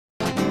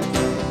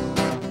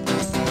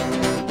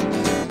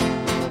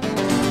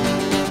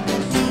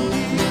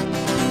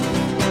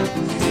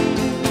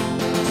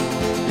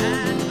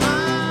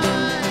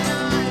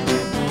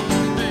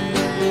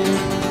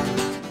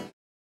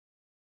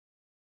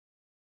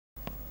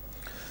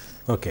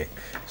Okay,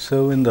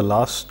 so in the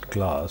last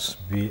class,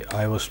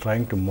 I was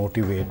trying to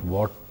motivate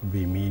what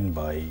we mean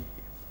by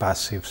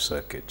passive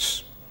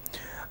circuits,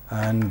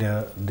 and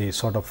the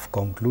sort of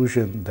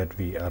conclusion that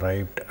we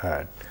arrived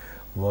at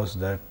was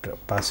that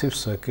passive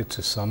circuits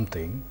is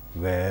something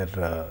where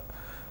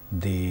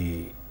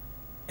the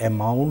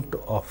amount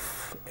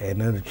of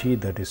energy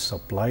that is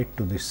supplied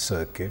to this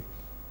circuit,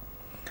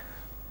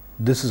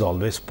 this is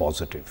always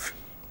positive,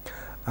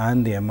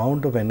 and the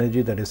amount of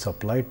energy that is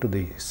supplied to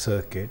the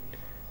circuit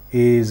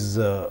is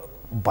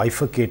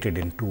bifurcated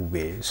in two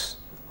ways.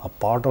 A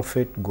part of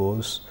it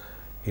goes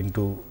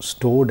into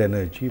stored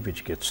energy,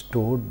 which gets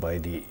stored by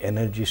the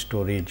energy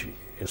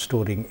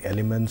storing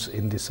elements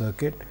in the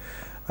circuit,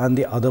 and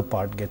the other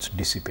part gets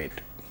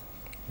dissipated.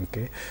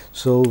 Okay.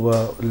 So,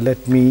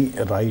 let me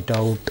write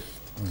out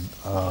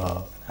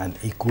an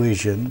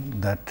equation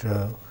that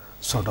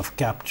sort of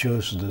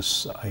captures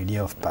this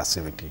idea of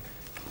passivity.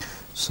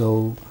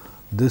 So,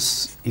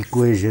 this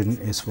equation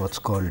is what's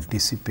called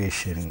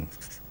dissipation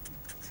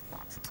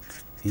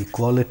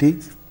equality,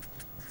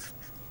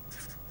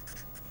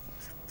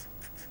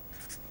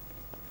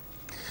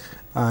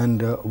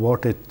 and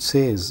what it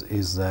says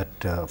is that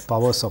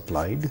power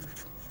supplied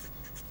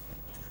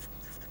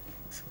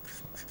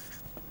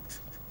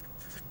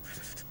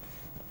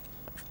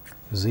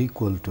is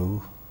equal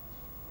to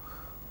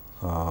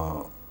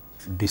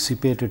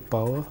dissipated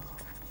power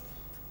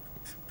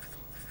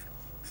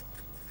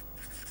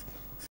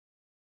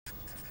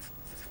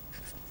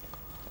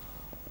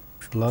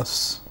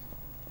plus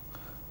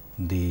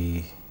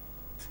the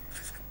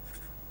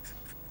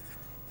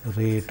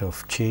rate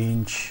of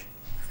change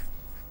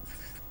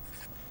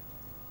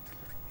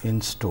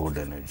in stored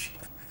energy.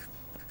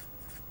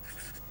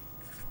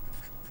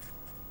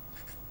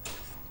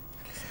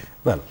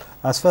 Well,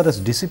 as far as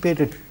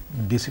dissipated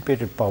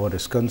power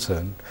is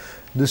concerned,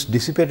 this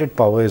dissipated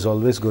power is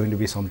always going to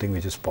be something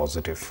which is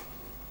positive.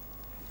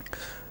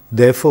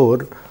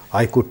 Therefore,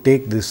 I could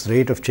take this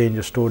rate of change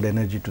of stored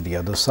energy to the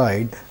other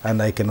side,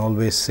 and I can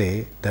always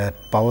say that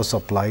power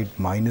supplied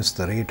minus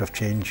the rate of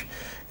change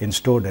in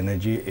stored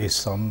energy is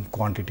some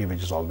quantity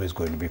which is always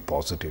going to be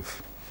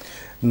positive.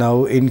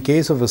 Now, in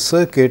case of a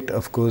circuit,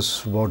 of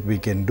course, what we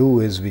can do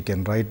is we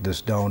can write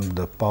this down.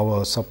 The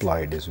power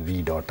supplied is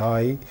V dot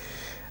I,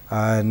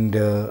 and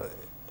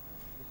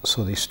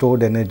so the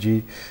stored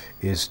energy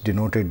is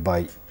denoted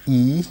by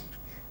E,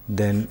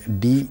 then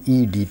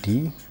dE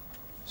dt.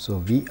 So,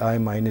 V I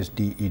minus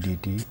dE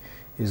dt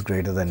is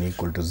greater than or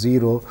equal to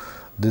 0.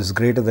 This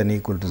greater than or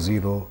equal to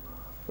 0,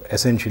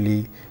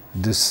 essentially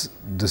this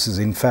is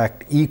in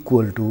fact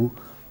equal to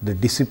the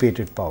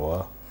dissipated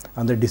power,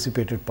 and the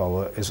dissipated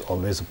power is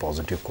always a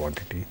positive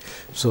quantity.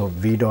 So,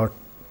 V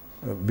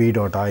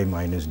dot I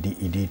minus dE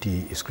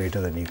dt is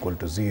greater than or equal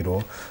to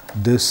 0.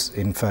 This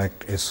in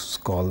fact is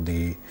called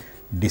the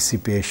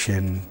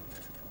dissipation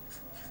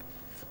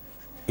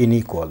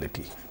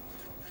inequality,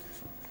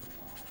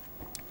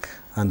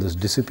 and this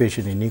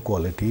dissipation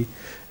inequality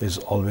is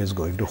always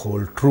going to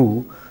hold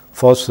true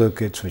for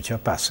circuits which are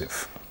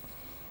passive.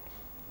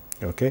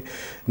 Okay.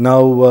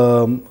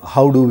 Now,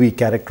 how do we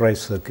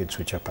characterize circuits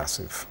which are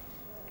passive?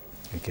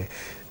 Okay.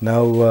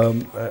 Now,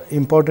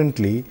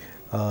 importantly,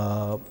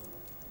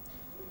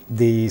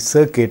 the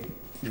circuit,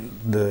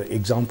 the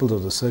examples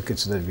of the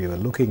circuits that we were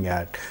looking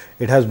at,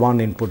 it has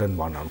one input and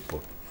one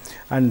output,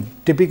 and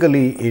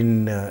typically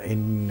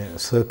in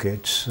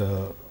circuits,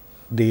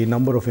 the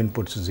number of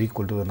inputs is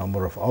equal to the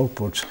number of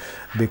outputs,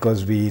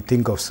 because we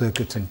think of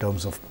circuits in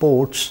terms of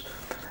ports,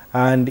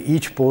 and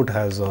each port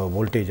has a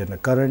voltage and a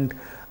current,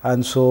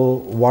 and so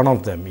one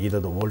of them, either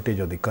the voltage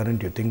or the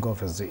current, you think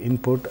of as the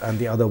input and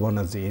the other one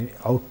as the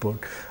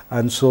output.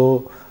 And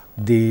so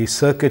the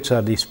circuits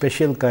are the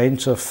special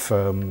kinds of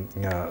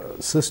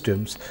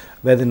systems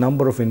where the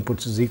number of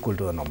inputs is equal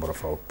to the number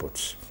of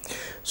outputs.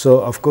 So,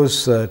 of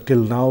course,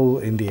 till now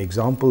in the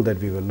example that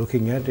we were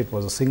looking at, it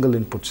was a single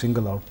input,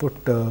 single output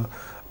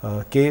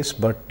case,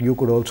 but you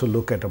could also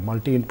look at a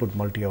multi-input,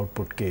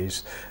 multi-output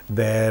case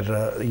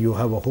where you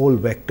have a whole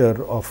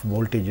vector of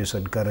voltages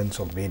and currents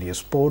of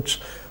various ports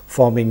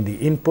forming the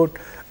input,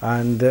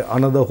 and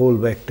another whole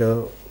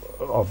vector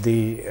of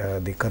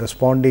the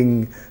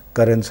corresponding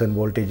currents and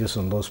voltages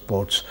on those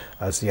ports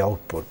as the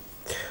output.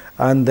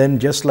 And then,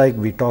 just like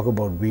we talk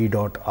about V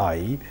dot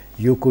I,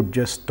 you could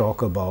just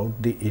talk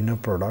about the inner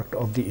product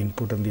of the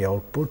input and the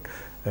output,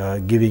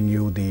 giving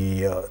you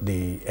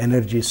the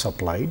energy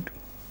supplied,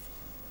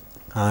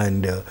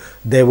 and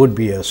there would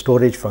be a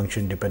storage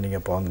function depending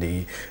upon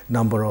the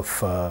number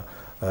of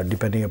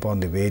depending upon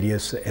the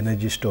various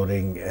energy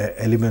storing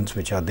elements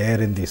which are there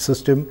in the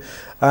system.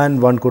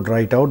 And one could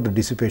write out the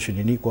dissipation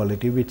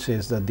inequality, which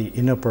says that the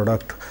inner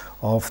product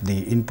of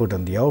the input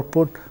and the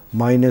output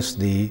minus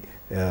the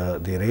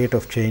rate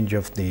of change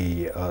of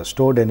the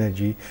stored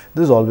energy,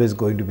 this is always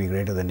going to be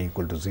greater than or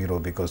equal to 0,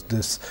 because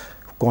this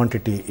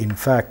quantity in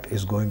fact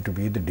is going to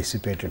be the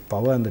dissipated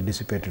power, and the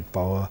dissipated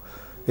power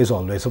is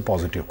always a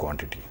positive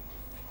quantity.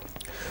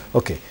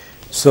 Okay.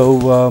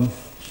 So,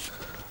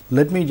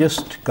 let me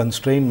just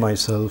constrain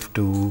myself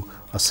to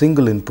a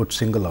single input,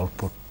 single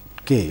output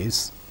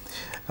case,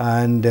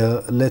 and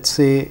let us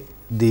say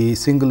the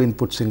single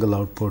input single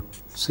output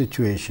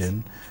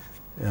situation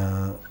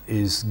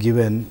is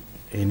given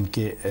in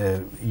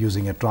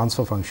using a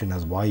transfer function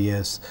as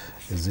y(s)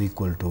 is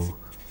equal to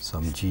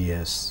some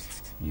g(s)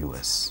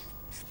 u(s),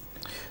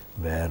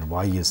 where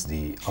y is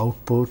the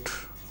output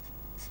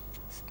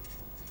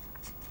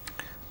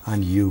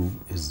and u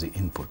is the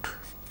input.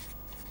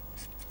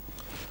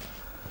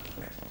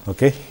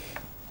 Okay.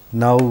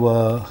 Now,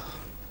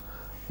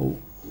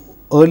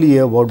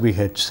 earlier what we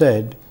had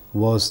said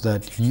was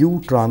that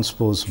u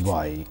transpose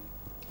y,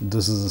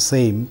 this is the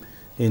same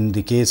in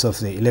the case of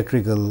the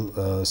electrical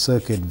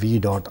circuit V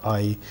dot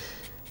I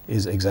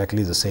is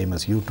exactly the same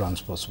as u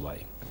transpose y.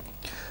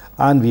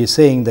 And we are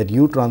saying that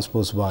u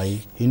transpose y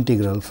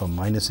integral from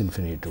minus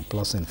infinity to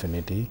plus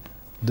infinity,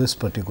 this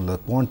particular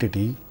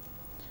quantity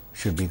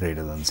should be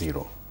greater than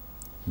 0,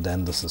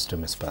 then the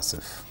system is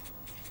passive.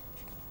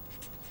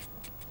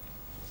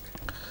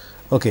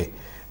 Okay.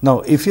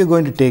 Now, if you are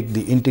going to take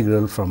the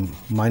integral from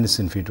minus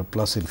infinity to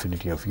plus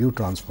infinity of u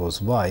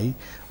transpose y,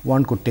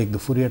 one could take the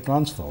Fourier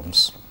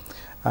transforms,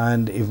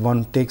 and if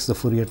one takes the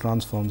Fourier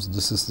transforms,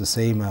 this is the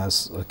same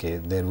as, okay,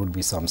 there would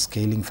be some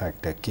scaling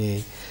factor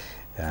k,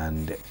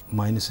 and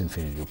minus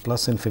infinity to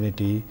plus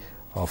infinity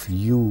of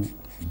u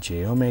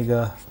j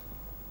omega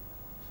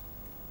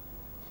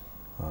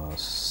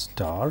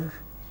star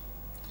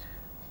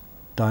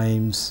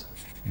times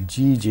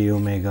g j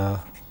omega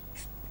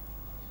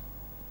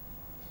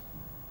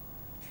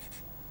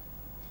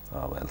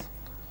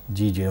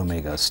g j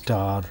omega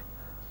star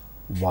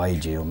y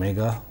j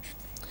omega.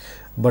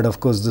 But of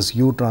course, this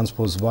u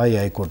transpose y,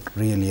 I could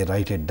really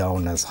write it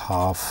down as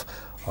half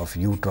of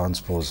u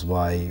transpose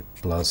y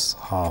plus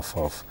half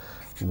of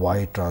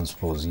y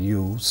transpose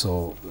u.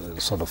 So,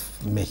 sort of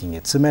making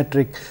it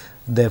symmetric.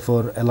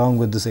 Therefore, along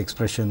with this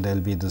expression, there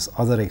will be this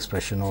other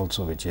expression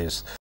also, which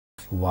is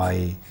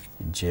y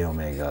j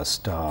omega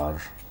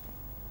star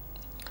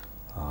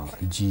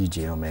g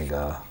j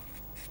omega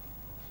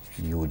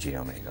u j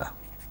omega.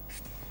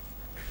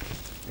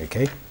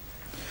 Okay.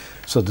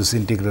 So, this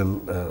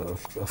integral,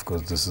 of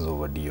course, this is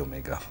over d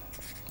omega.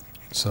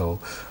 So,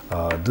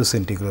 this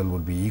integral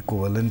would be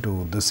equivalent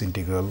to this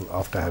integral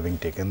after having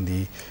taken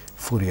the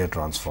Fourier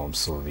transforms.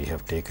 So, we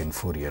have taken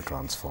Fourier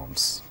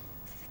transforms.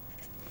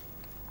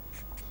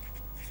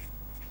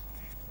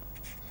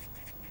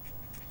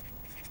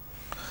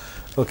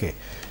 Okay.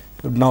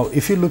 Now,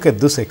 if you look at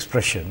this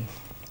expression,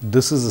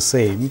 this is the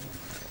same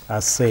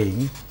as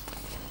saying,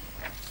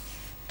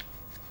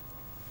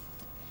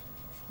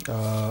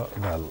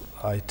 well,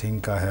 I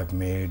think I have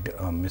made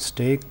a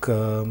mistake.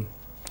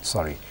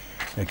 Sorry.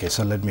 Okay,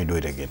 so let me do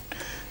it again.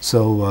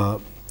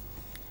 So,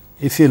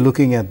 if you are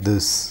looking at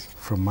this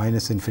from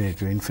minus infinity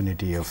to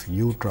infinity of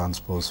u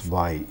transpose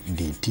y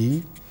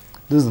dt,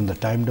 this is in the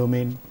time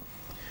domain.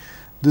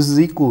 This is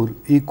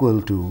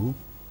equal to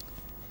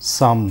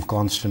some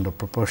constant of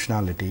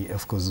proportionality.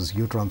 Of course, this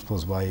u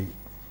transpose y,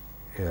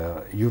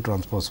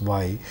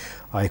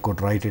 I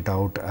could write it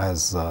out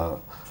as a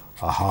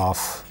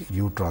half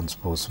u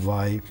transpose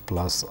y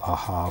plus a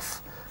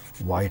half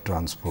y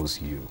transpose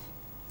u.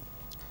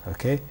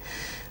 Okay.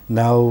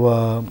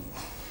 Now,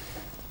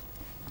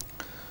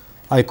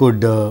 I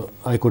could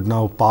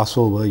now pass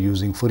over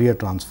using Fourier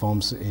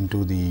transforms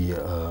into the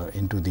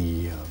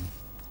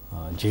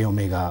j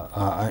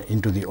omega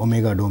into the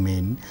omega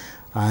domain,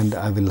 and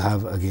I will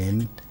have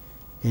again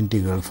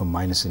integral from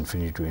minus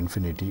infinity to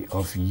infinity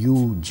of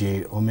u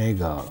j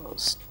omega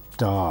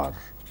star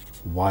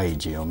y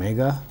j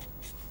omega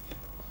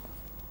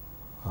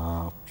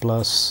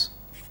plus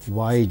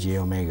y j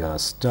omega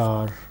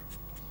star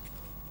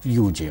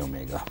u j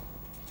omega.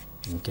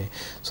 Okay.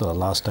 So, the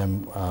last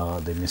time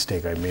the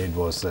mistake I made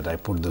was that I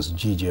put this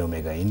g j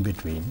omega in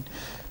between.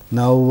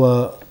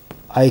 Now,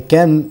 I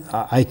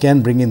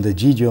can bring in the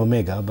g j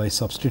omega by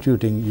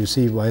substituting. You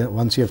see,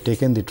 once you have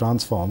taken the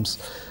transforms,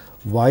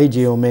 y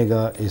j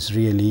omega is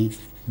really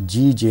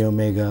g j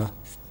omega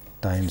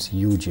times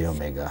u j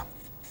omega,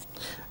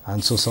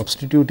 and so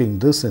substituting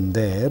this in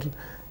there,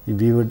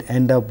 we would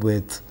end up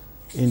with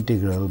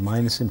integral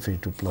minus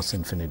infinity to plus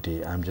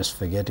infinity. I am just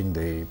forgetting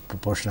the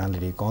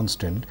proportionality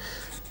constant.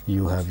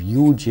 You have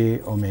u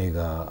j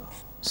omega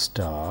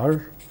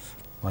star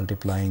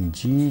multiplying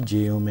g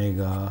j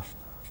omega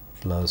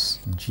plus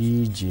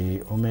g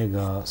j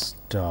omega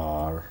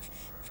star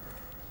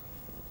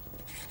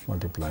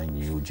multiplying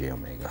u j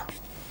omega.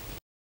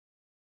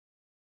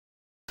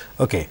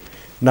 Okay.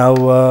 Now,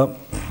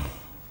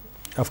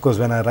 of course,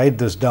 when I write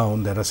this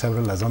down, there are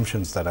several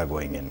assumptions that are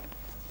going in.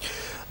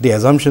 The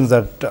assumptions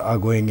that are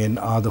going in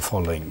are the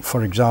following.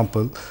 For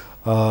example,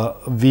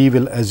 we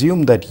will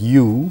assume that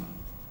u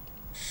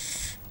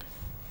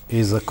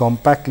is a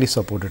compactly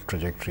supported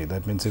trajectory.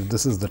 That means, if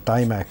this is the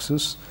time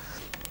axis,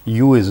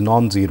 u is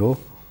non-zero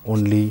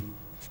only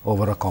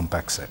over a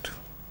compact set.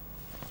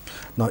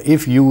 Now,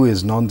 if u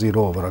is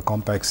non-zero over a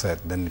compact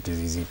set, then it is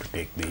easy to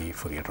take the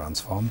Fourier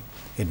transform.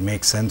 It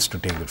makes sense to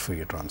take the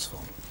Fourier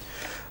transform.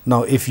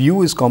 Now, if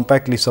u is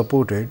compactly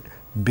supported,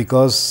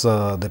 because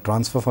the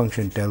transfer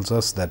function tells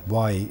us that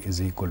y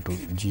is equal to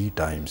g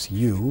times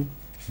u,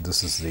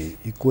 this is the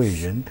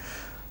equation.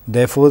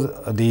 Therefore,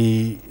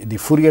 the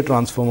Fourier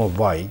transform of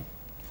y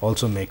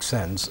also makes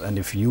sense, and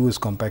if u is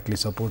compactly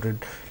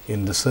supported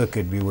in the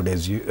circuit, we would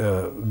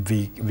assume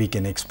we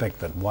can expect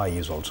that y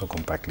is also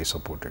compactly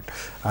supported,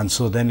 and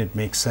so then it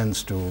makes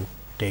sense to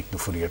take the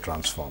Fourier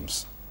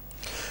transforms.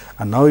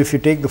 And now, if you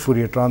take the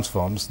Fourier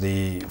transforms,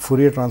 the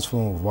Fourier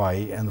transform of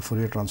y and the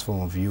Fourier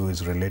transform of u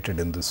is related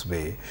in this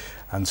way,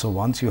 and so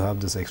once you have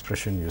this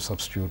expression, you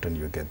substitute and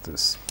you get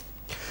this.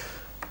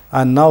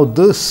 And now,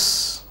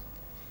 this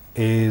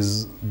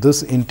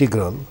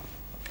integral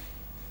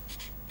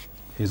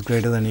is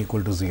greater than or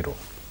equal to 0.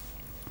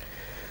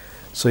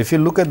 So, if you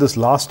look at this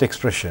last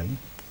expression,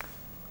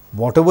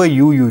 whatever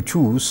u you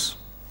choose,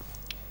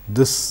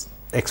 this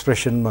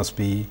expression must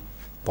be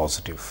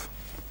positive.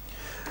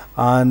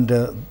 And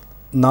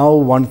now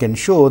one can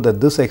show that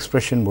this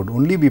expression would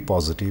only be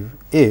positive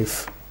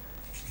if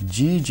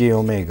g j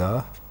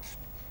omega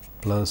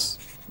plus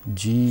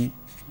g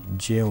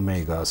j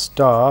omega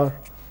star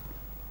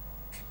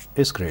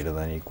is greater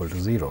than or equal to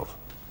 0.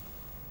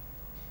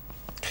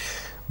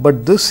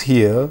 But this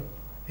here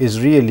is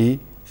really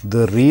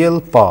the real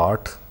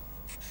part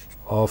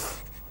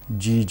of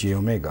g j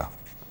omega,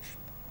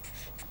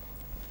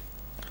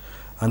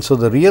 and so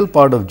the real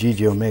part of g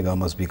j omega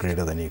must be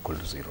greater than or equal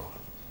to 0.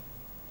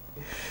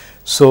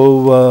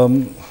 So,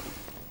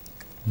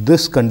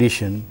 this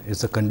condition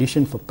is the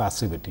condition for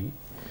passivity,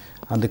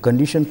 and the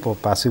condition for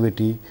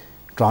passivity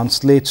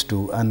translates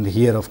to, and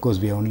here of course,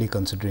 we are only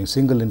considering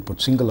single input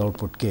single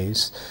output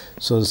case.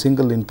 So, the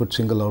single input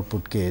single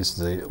output case,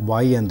 the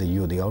y and the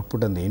u, the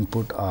output and the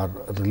input are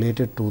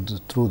related to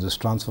through this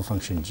transfer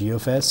function g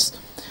of s,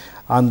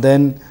 and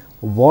then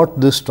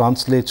what this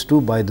translates to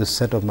by this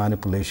set of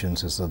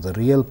manipulations is that the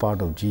real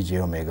part of g j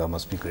omega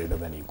must be greater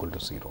than or equal to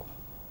 0.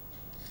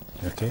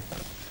 Okay.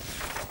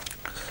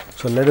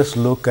 So, let us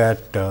look at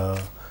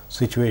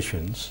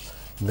situations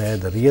where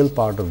the real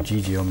part of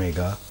g j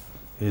omega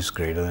is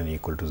greater than or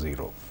equal to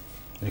 0.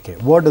 Okay.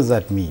 What does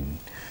that mean?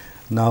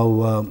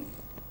 Now,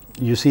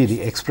 you see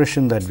the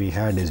expression that we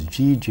had is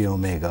g j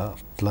omega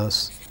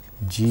plus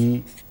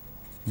g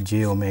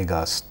j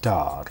omega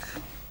star,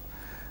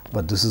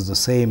 but this is the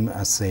same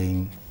as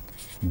saying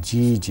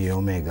g j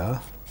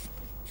omega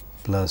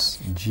plus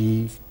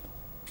g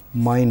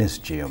minus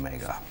j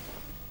omega.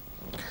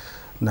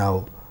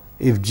 Now,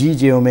 if g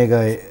j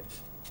omega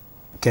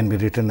can be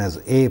written as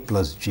a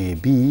plus j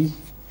b,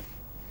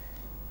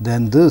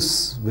 then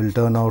this will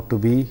turn out to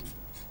be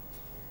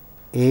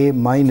a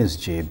minus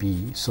j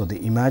b. So, the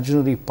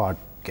imaginary part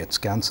gets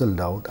cancelled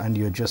out and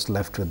you are just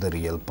left with the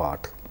real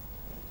part.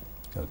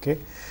 Okay.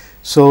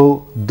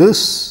 So,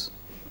 this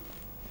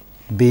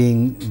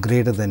being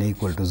greater than or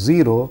equal to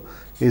 0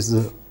 is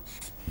the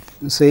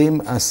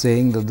same as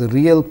saying that the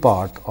real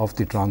part of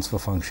the transfer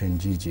function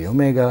g j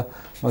omega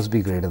must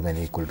be greater than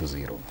or equal to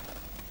 0.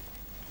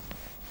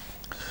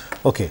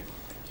 Okay.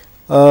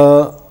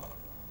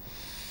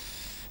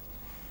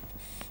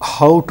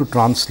 How to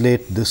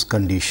translate this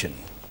condition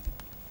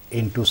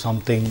into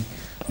something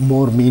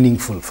more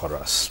meaningful for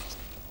us?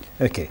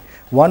 Okay.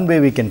 One way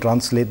we can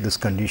translate this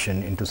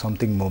condition into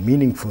something more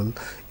meaningful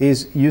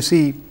is, you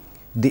see,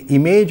 the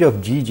image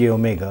of g j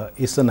omega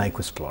is the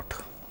Nyquist plot.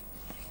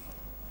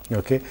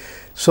 Okay.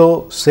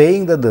 So,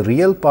 saying that the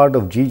real part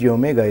of g j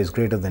omega is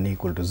greater than or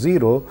equal to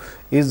 0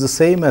 is the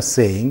same as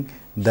saying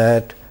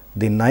that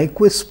the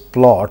Nyquist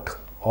plot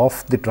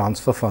of the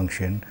transfer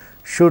function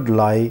should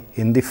lie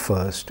in the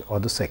first or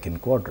the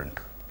second quadrant,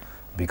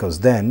 because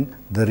then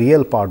the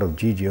real part of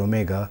g j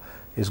omega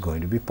is going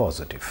to be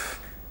positive.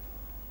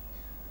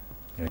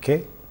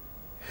 Okay.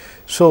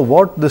 So,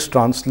 what this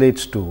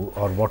translates to,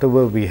 or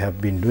whatever we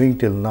have been doing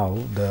till now,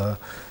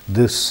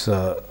 this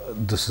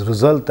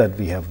result that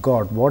we have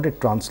got, what it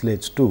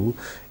translates to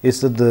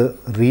is that the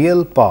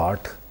real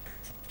part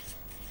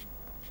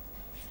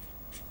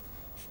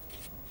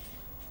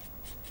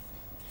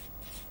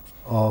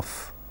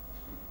of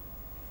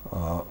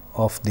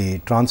the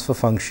transfer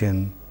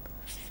function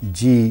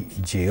g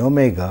j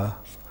omega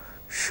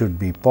should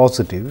be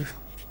positive.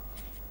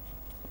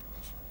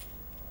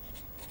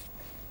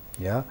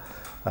 Yeah.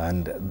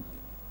 And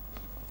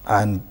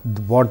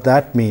what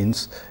that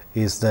means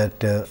is that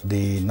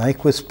the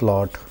Nyquist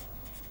plot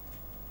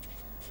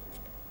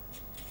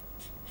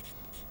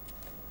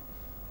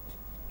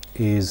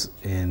is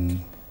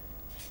in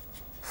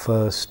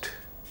first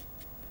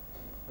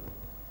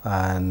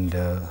and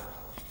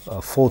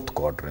fourth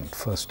quadrant,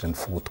 first and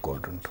fourth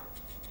quadrant.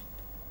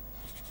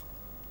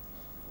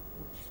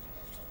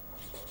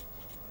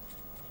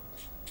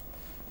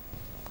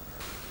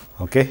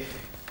 Okay.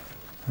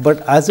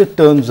 But as it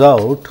turns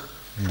out,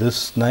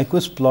 this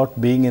Nyquist plot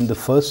being in the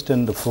first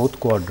and the fourth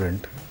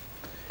quadrant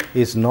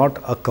is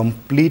not a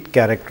complete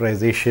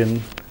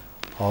characterization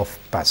of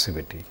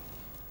passivity.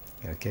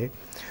 Okay.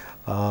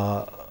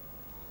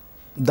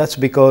 That's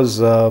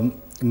because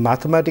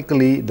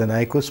mathematically the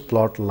Nyquist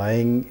plot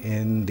lying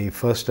in the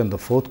first and the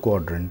fourth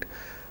quadrant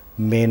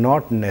may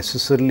not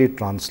necessarily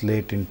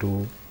translate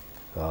into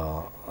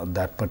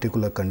that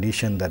particular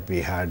condition that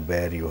we had,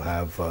 where you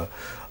have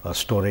a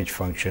storage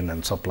function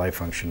and supply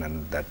function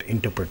and that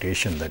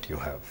interpretation that you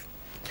have.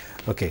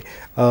 Okay.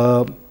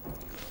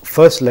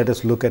 First, let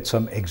us look at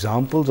some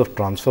examples of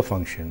transfer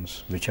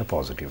functions which are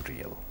positive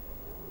real.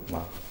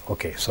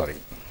 Okay, sorry.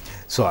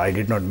 So, I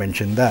did not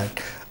mention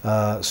that.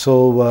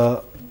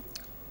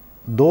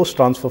 Those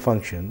transfer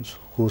functions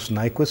whose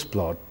Nyquist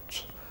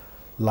plots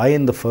lie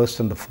in the first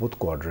and the fourth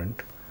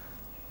quadrant,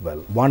 well,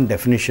 one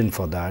definition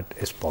for that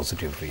is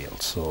positive real.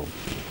 So,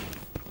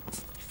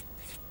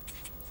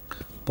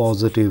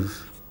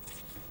 positive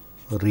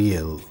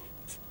real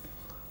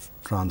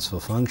transfer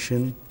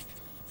function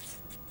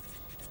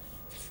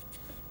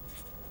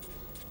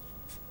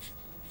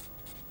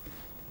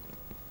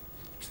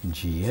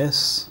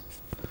GS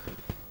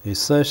is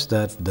such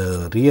that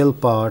the real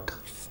part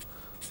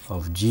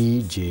of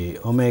G j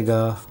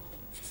omega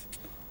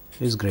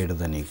is greater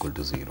than or equal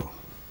to 0.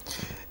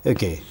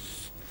 Okay.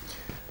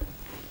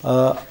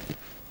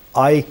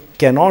 I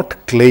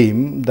cannot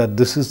claim that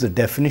this is the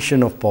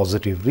definition of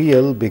positive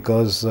real,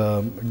 because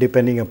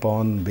depending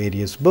upon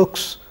various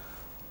books,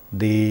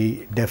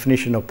 the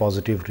definition of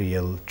positive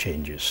real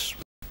changes.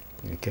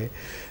 Okay.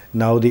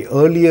 Now, the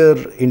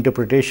earlier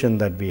interpretation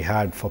that we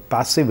had for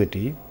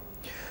passivity,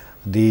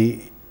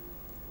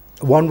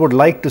 one would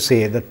like to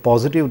say that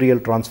positive real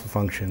transfer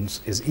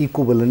functions is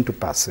equivalent to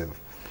passive,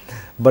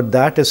 but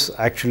that is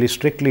actually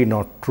strictly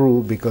not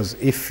true, because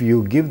if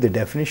you give the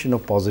definition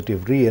of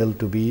positive real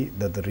to be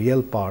that the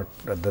real part,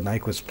 the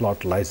Nyquist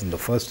plot, lies in the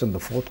first and the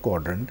fourth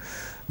quadrant,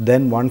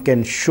 then one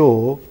can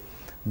show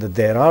that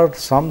there are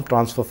some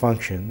transfer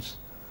functions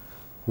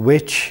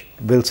which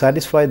will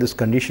satisfy this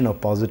condition of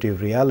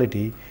positive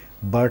reality,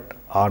 but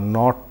are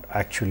not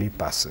actually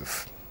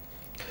passive.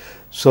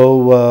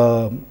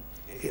 So,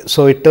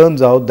 it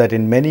turns out that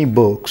in many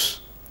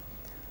books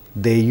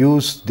they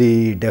use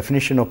the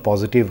definition of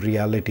positive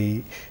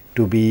reality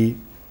to be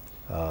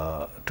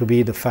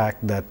the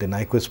fact that the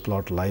Nyquist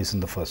plot lies in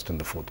the first and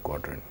the fourth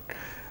quadrant,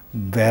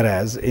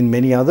 whereas in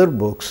many other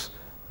books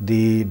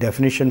the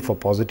definition for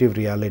positive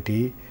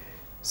reality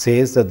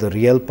says that the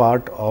real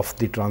part of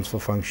the transfer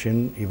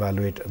function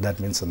that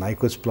means the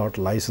Nyquist plot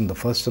lies in the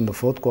first and the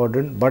fourth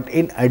quadrant, but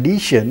in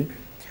addition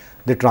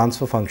the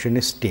transfer function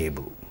is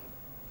stable.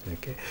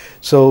 Okay.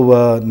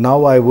 So,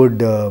 now I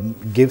would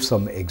give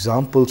some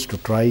examples to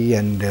try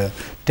and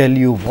tell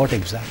you what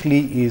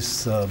exactly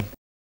is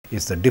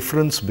the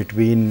difference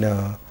between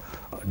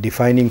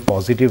defining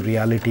positive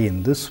reality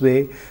in this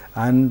way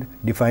and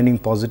defining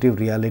positive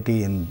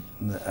reality in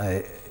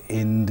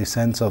the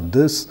sense of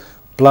this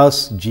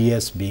plus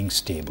GS being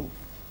stable.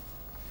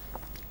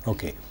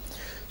 Okay.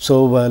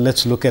 So, let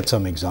us look at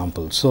some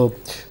examples. So,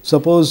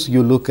 suppose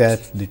you look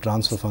at the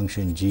transfer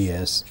function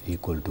GS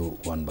equal to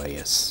 1 by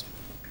S.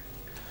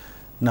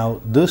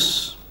 Now,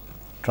 this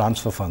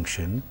transfer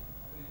function,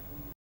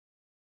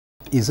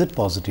 is it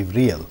positive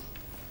real?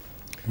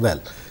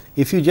 Well,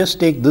 if you just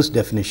take this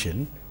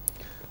definition,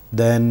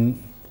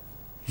 then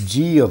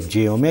G of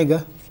j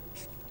omega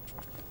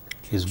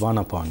is 1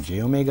 upon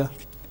j omega.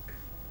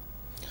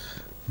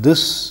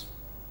 This,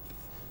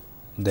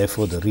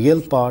 therefore, the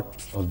real part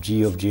of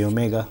G of j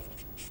omega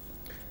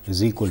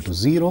is equal to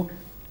 0,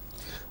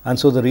 and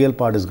so the real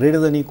part is greater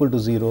than or equal to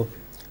 0.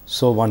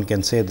 So, one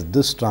can say that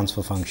this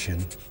transfer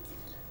function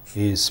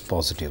is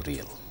positive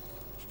real.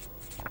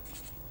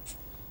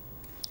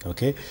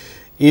 Okay.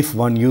 If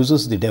one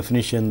uses the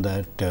definition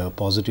that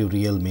positive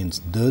real means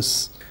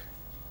this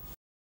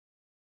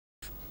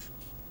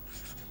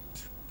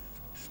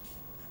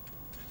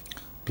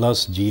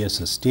plus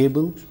GS is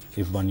stable,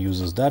 if one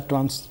uses that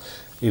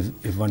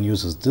if one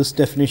uses this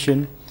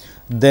definition,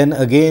 then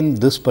again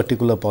this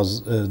particular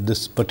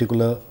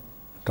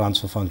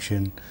transfer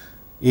function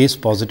is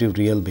positive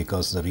real,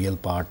 because the real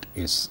part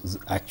is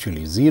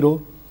actually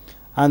 0.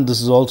 And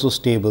this is also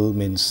stable,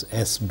 means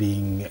S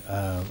being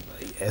a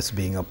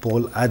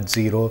pole at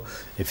 0.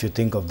 If you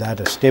think of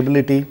that as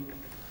stability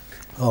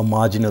or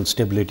marginal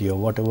stability or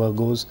whatever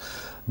goes,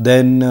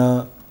 then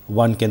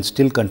one can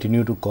still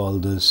continue to call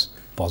this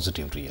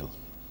positive real.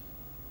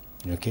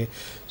 Okay.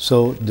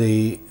 So,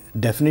 the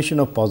definition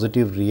of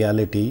positive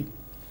reality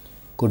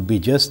could be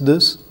just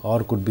this,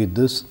 or could be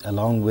this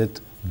along with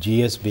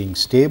GS being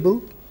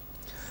stable.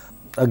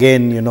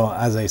 Again,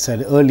 as I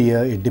said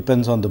earlier, it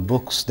depends on the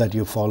books that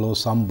you follow.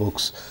 Some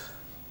books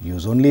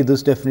use only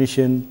this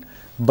definition,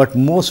 but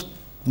most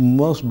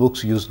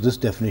books use this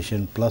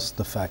definition plus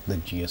the fact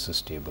that GS is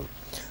stable.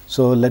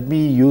 So, let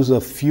me use a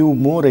few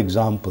more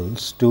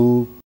examples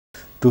to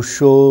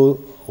show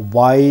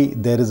why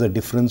there is a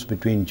difference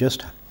between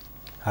just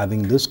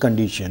having this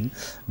condition,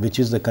 which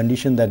is the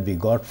condition that we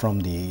got from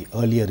the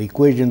earlier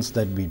equations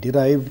that we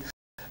derived,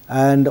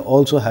 and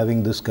also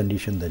having this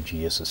condition that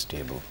GS is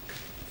stable.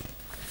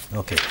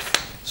 Okay.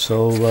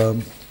 So,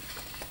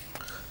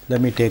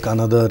 let me take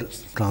another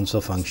transfer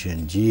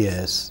function.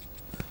 GS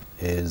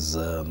is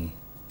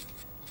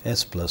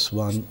S plus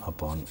 1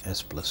 upon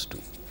S plus 2.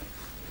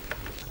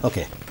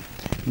 Okay.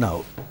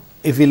 Now,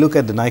 if we look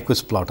at the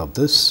Nyquist plot of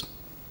this,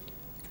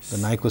 the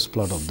Nyquist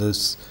plot of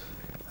this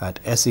at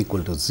s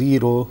equal to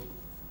 0,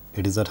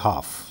 it is at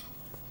half.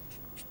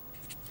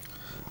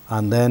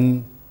 And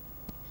then,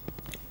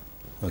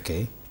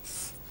 okay,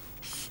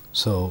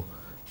 so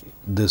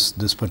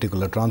this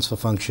particular transfer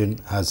function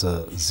has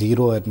a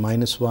 0 at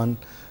 -1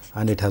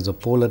 and it has a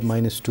pole at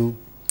 -2.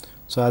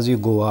 So, as you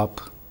go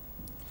up,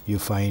 you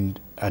find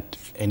at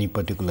any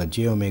particular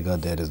j omega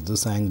there is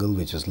this angle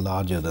which is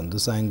larger than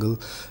this angle,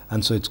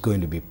 and so it is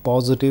going to be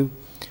positive.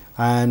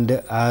 And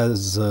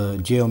as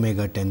j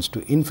omega tends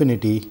to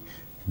infinity,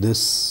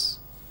 this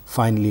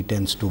finally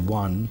tends to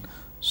 1.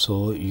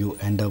 So, you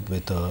end up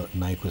with a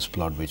Nyquist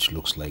plot which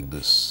looks like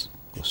this,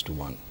 goes to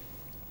 1.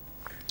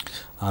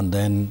 And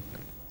then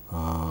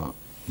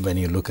when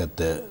you look at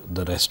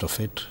the rest of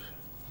it,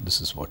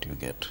 this is what you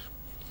get.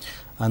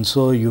 And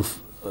so,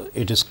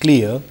 it is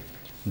clear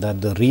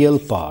that the real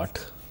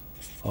part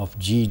of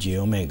g j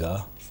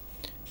omega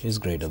is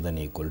greater than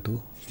or equal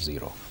to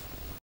 0.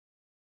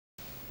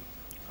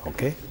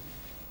 Okay.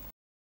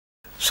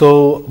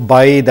 So,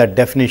 by that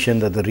definition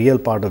that the real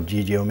part of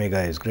g j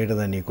omega is greater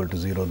than or equal to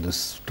 0,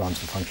 this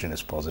transfer function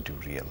is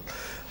positive real.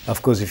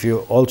 Of course, if you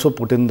also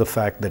put in the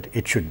fact that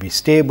it should be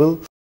stable,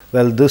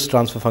 well, this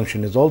transfer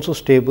function is also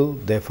stable.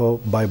 Therefore,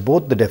 by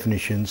both the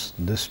definitions,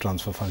 this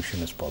transfer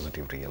function is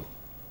positive real.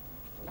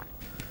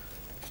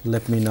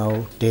 Let me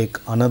now take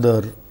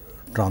another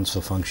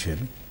transfer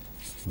function,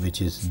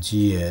 which is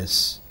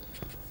Gs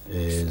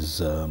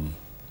is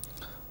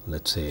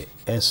let us say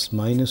s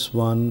minus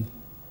 1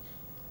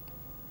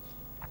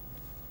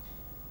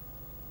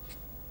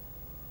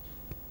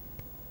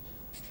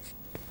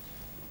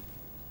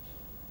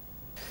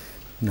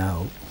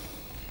 now.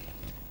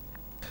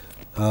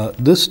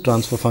 This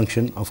transfer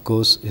function, of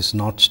course, is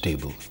not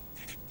stable.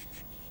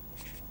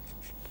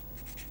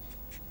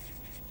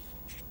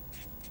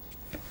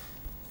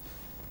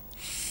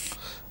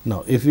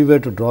 Now, if we were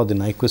to draw the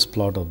Nyquist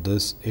plot of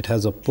this, it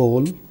has a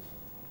pole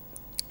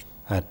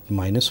at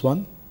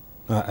 -1,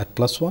 at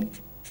 +1,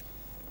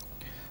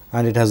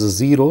 and it has a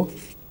 0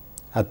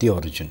 at the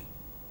origin.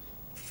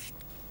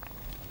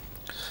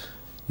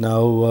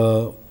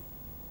 Now,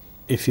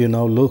 if you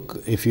now look,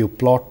 if you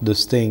plot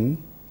this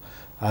thing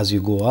as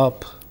you go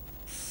up,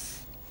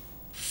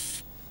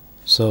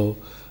 so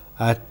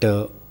at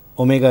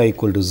omega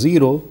equal to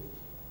 0,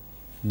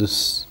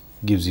 this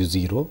gives you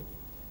 0.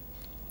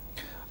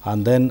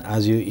 And then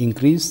as you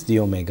increase the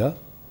omega,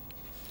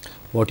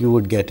 what you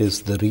would get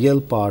is the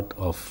real part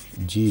of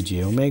g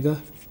j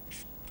omega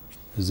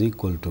is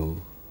equal to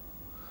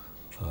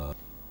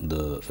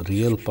the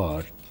real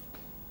part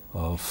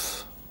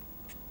of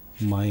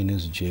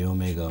minus j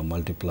omega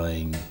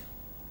multiplying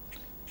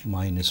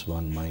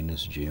 -1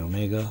 minus j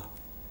omega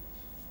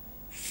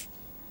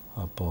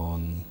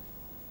upon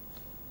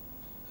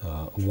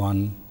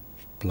 1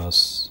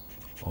 plus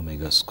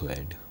omega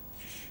squared.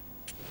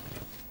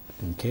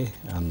 Okay,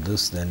 and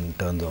this then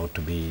turns out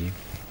to be,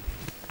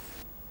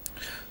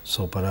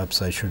 so perhaps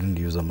I shouldn't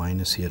use a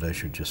minus here, I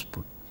should just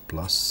put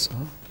plus.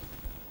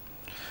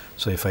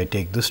 So, if I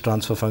take this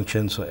transfer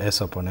function, so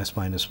s upon s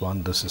minus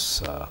 1, this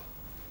is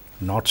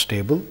not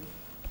stable,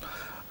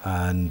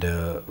 and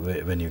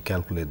when you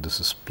calculate, this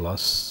is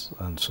plus,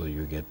 and so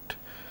you get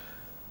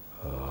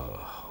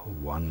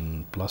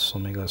 1 plus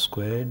omega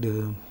squared,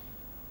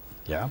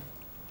 yeah.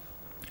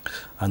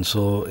 And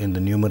so, in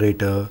the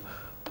numerator,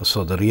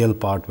 so the real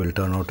part will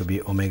turn out to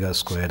be omega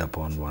squared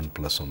upon 1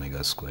 plus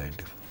omega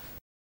squared,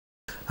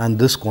 and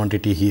this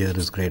quantity here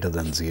is greater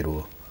than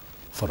 0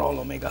 for all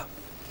omega,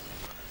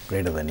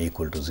 greater than or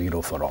equal to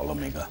 0 for all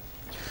omega.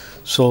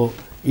 So,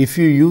 if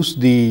you use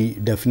the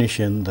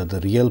definition that the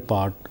real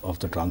part of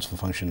the transfer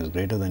function is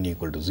greater than or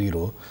equal to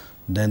 0,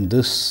 then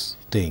this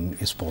thing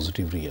is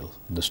positive real,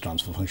 this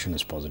transfer function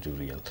is positive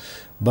real.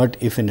 But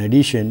if in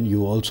addition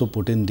you also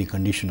put in the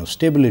condition of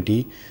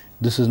stability,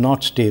 this is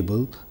not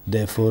stable,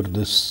 therefore,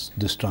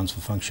 this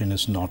transfer function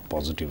is not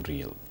positive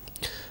real.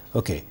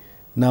 Okay.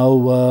 Now,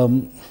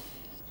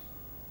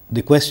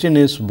 the question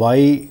is,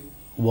 why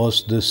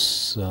was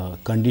this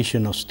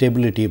condition of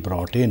stability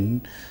brought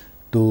in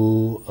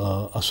to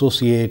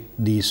associate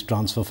these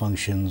transfer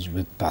functions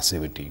with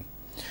passivity?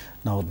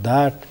 Now,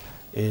 that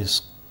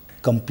is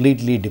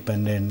completely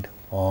dependent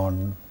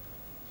on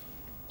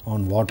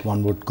what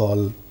one would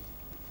call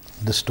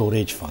the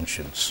storage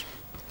functions.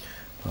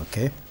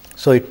 Okay.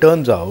 So, it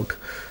turns out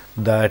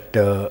that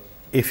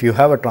if you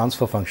have a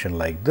transfer function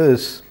like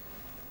this,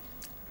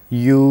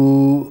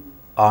 you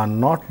are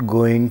not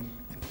going,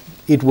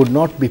 it would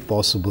not be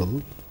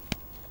possible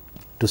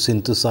to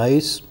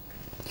synthesize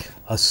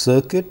a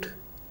circuit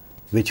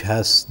which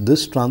has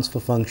this transfer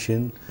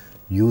function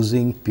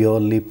using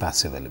purely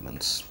passive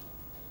elements.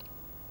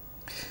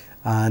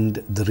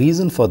 And the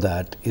reason for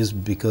that is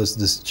because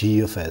this g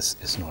of s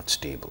is not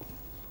stable.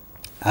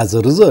 As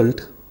a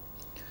result,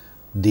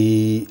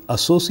 the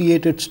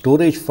associated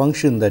storage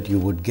function that you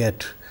would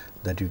get,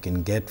 that you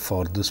can get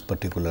for this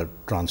particular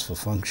transfer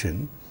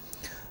function,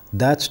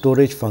 that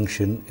storage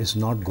function is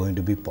not going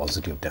to be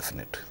positive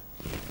definite.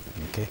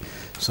 Okay,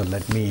 so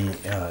let me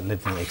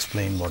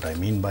explain what I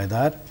mean by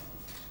that.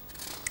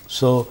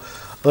 So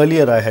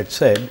earlier I had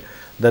said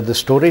that the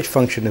storage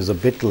function is a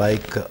bit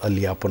like a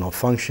Lyapunov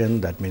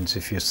function. That means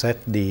if you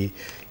set the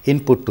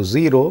input to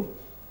 0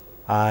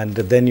 and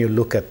then you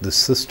look at the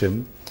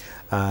system,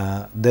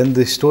 then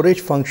the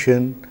storage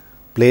function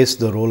plays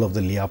the role of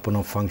the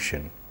Lyapunov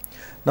function.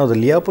 Now, the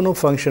Lyapunov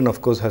function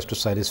of course has to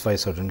satisfy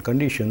certain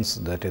conditions.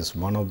 That is,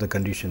 one of the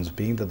conditions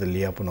being that the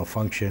Lyapunov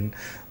function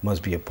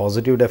must be a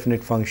positive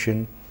definite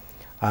function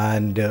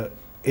and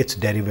its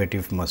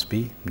derivative must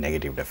be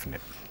negative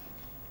definite.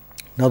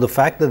 Now, the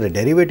fact that the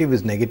derivative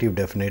is negative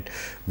definite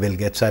will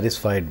get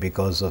satisfied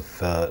because of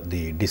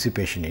the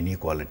dissipation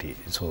inequality.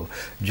 So,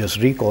 just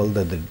recall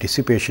that the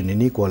dissipation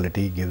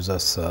inequality gives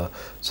us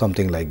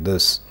something like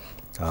this: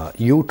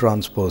 u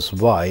transpose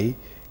y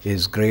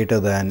is greater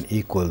than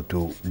equal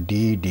to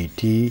d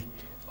dt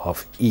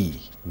of E,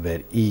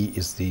 where E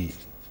is the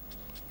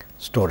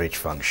storage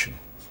function.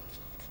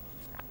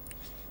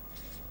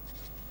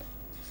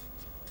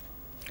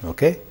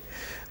 Okay.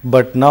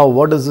 But now,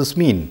 what does this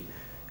mean?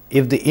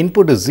 If the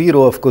input is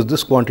 0, of course,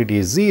 this quantity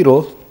is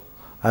 0,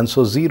 and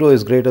so 0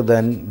 is greater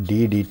than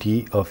d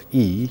dt of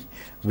E,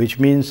 which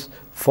means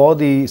for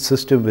the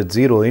system with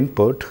 0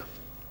 input,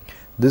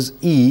 this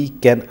E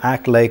can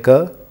act like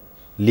a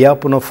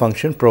Lyapunov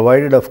function,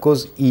 provided of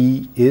course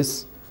E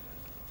is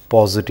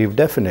positive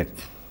definite.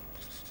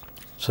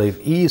 So,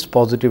 if E is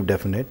positive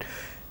definite,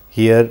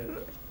 here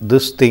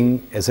this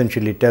thing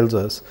essentially tells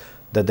us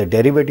that the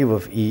derivative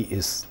of E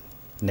is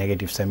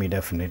negative semi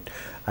definite,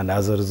 and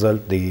as a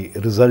result the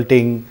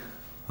resulting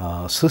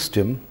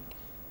system,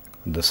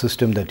 the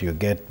system that you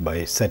get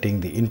by setting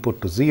the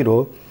input to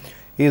 0,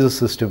 is a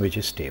system which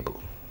is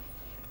stable.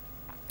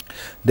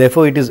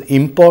 Therefore, it is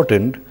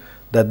important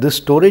that this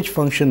storage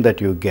function that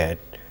you get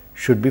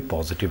should be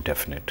positive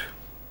definite.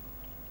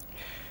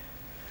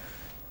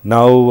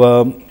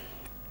 Now,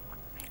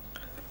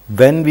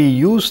 when we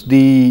use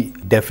the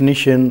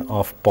definition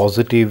of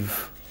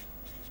positive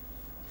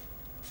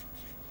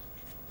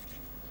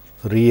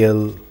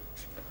real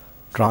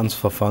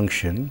transfer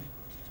function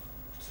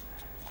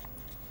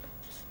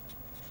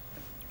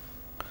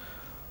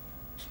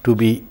to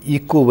be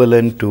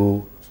equivalent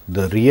to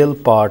the real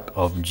part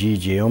of g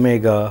j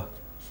omega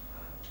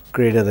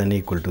greater than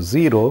equal to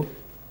 0,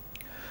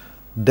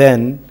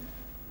 then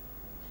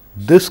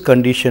this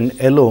condition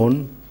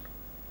alone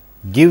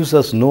gives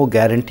us no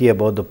guarantee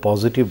about the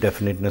positive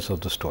definiteness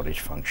of the storage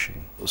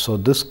function. So,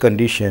 this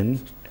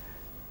condition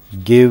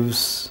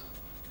gives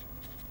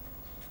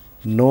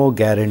no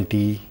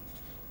guarantee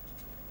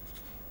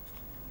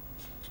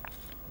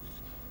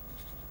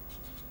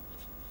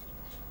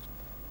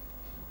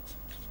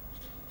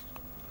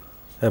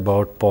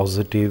about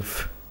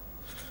positive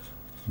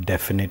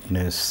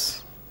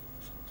definiteness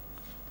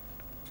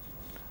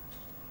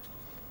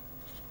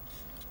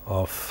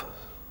of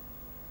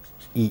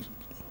E.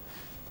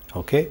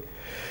 Okay.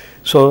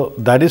 So,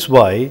 that is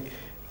why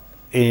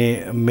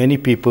many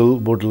people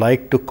would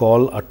like to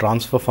call a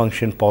transfer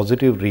function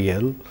positive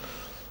real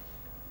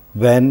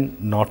when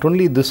not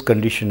only this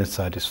condition is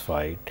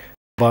satisfied,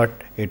 but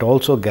it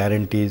also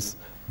guarantees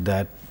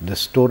that the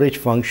storage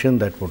function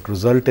that would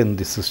result in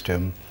the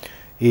system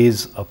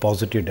is a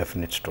positive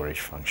definite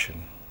storage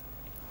function.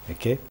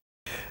 Okay.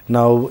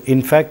 Now,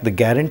 in fact, the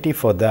guarantee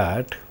for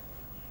that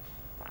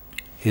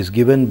is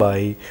given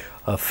by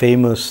a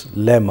famous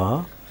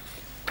lemma,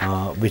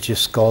 which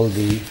is called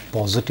the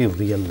positive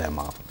real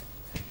lemma.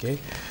 Okay.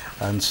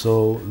 And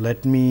so,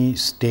 let me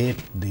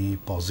state the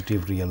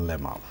positive real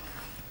lemma.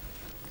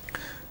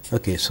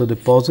 Okay. So, the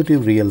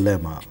positive real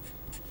lemma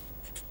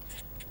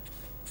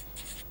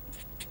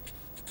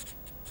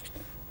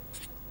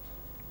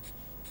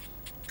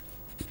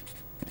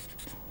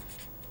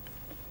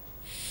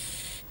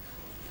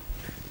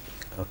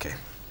okay.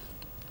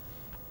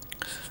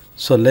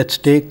 So, let us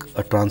take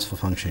a transfer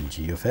function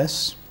g of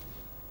s,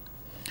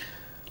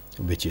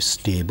 which is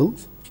stable,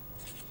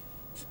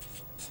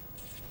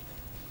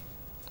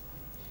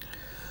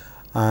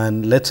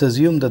 and let us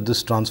assume that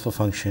this transfer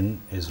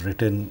function is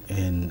written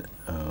in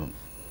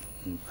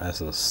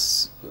as a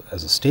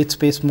state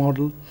space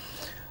model,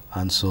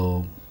 and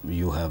so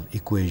you have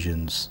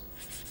equations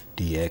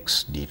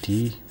dx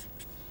dt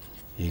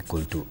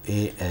equal to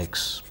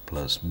ax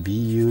plus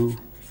bu,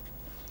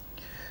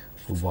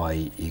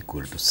 y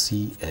equal to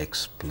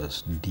cx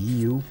plus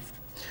du,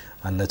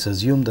 and let us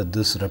assume that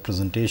this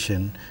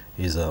representation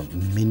is a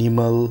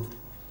minimal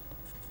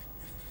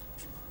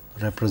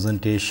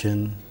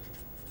representation.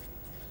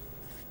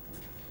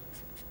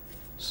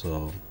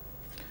 So,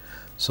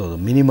 the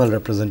minimal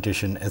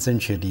representation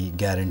essentially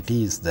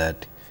guarantees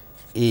that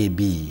a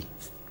b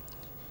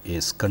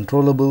is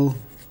controllable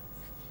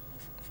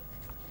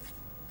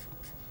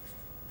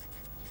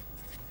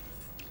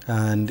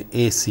and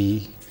a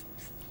c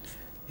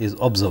is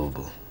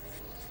observable.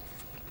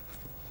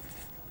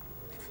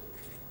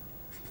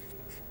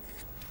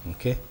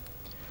 Okay.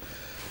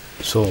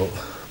 So,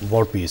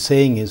 what we are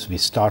saying is we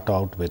start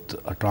out with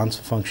a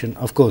transfer function.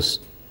 Of course,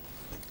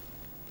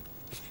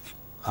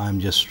 I am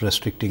just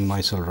restricting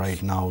myself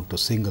right now to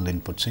single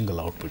input, single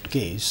output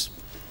case.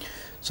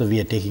 So, we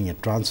are taking a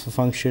transfer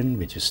function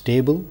which is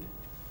stable.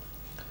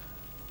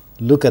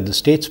 Look at the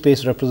state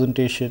space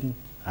representation,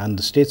 and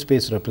the state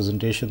space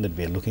representation that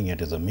we are looking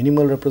at is a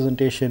minimal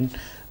representation,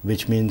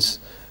 which means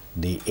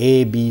the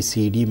A, B,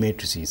 C, D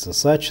matrices are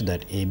such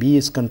that A, B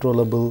is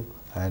controllable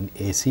and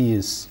A, C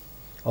is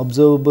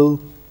observable.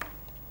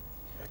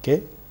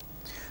 Okay.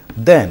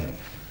 Then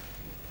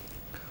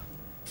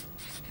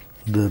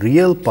the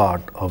real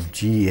part of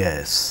G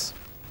S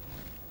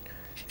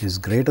is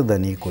greater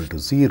than or equal to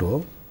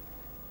 0.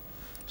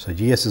 So,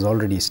 G S is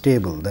already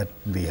stable, that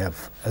we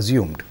have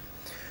assumed.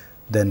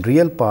 Then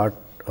real part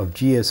of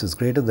G S is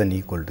greater than or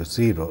equal to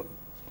 0.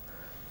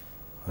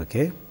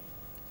 Okay.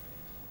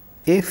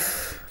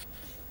 If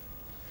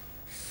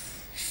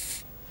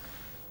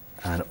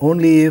and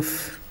only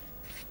if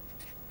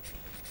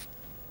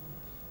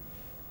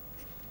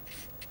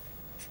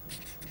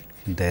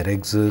there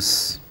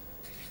exists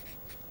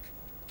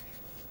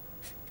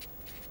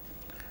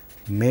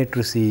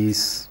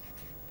matrices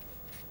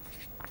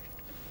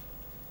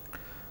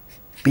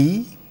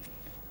P,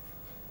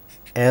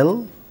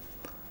 L,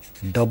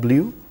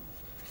 W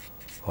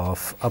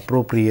of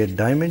appropriate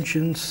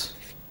dimensions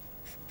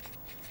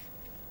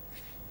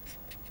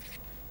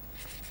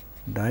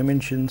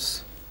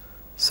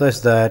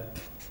such that,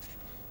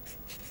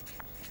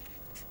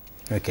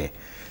 okay.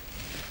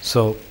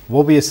 So,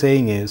 what we are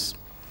saying is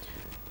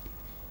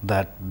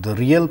that the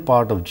real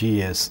part of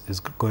G S is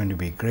going to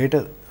be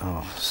greater,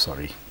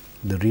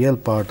 the real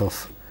part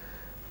of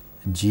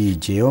G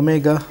j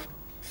omega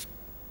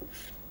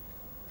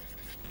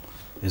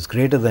is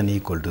greater than or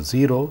equal to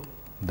 0.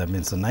 That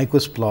means, the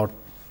Nyquist plot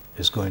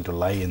is going to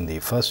lie in the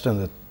first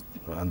and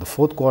the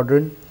fourth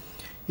quadrant,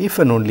 if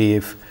and only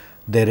if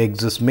there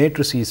exists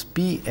matrices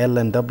P, L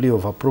and W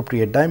of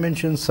appropriate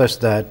dimensions such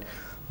that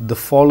the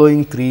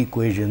following three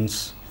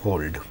equations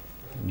hold.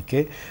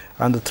 Okay.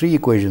 And the three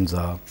equations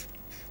are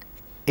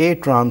A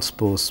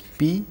transpose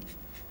P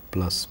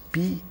plus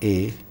P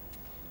A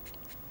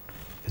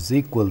is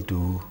equal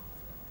to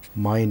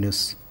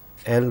minus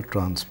L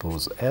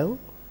transpose L,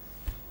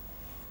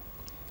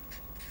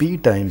 P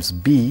times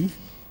B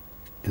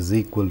is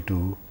equal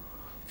to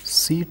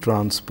C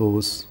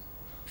transpose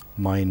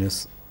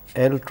minus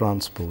L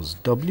transpose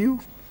W,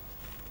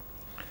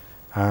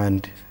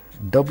 and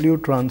W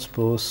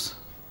transpose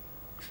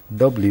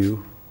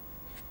W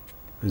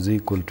is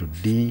equal to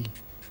D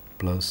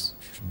plus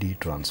D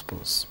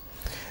transpose.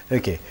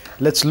 Okay.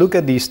 Let us look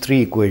at these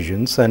three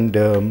equations and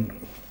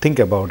think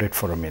about it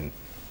for a minute.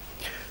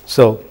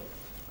 So,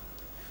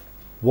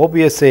 what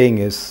we are saying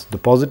is the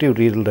positive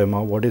real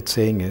lemma, what it is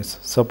saying is,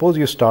 suppose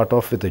you start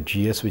off with a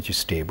G S which is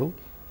stable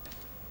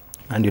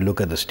and you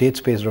look at the state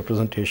space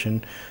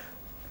representation,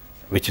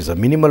 which is a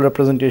minimal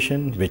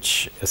representation,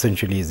 which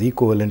essentially is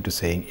equivalent to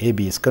saying A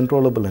B is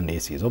controllable and A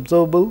C is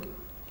observable.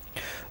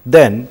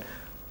 Then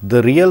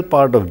the real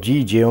part of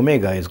G j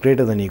omega is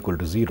greater than or equal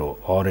to 0,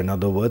 or in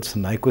other words,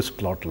 Nyquist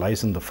plot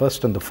lies in the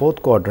first and the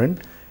fourth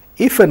quadrant,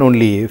 if and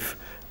only if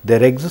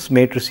there exists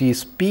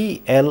matrices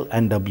P, L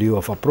and W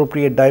of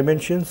appropriate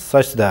dimensions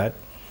such that,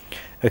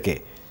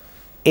 okay,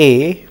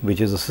 A,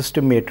 which is a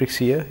system matrix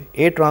here,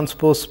 A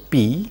transpose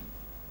P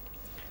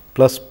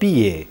plus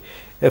P A.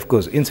 Of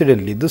course,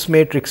 incidentally, this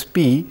matrix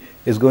P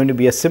is going to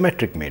be a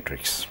symmetric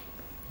matrix.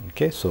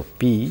 Okay. So,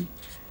 P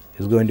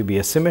is going to be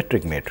a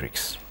symmetric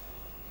matrix.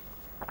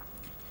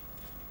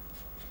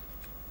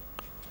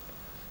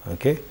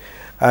 Okay.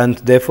 And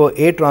therefore,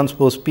 A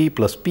transpose P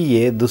plus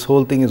P A, this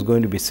whole thing is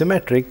going to be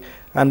symmetric,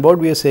 and what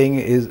we are saying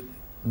is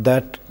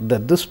that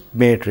this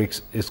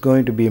matrix is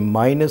going to be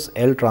minus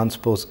L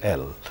transpose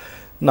L.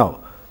 Now,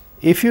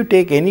 if you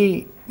take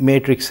any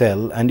matrix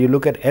L and you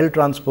look at L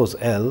transpose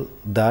L,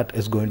 that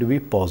is going to be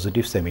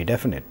positive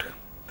semi-definite.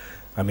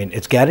 I mean, it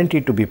is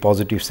guaranteed to be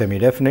positive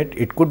semi-definite.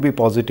 It could be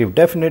positive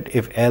definite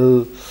if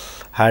L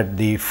had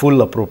the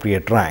full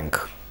appropriate rank,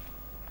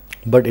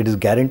 but it is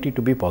guaranteed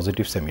to be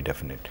positive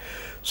semi-definite.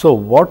 So,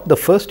 what the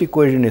first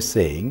equation is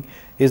saying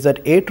is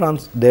that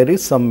there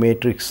is some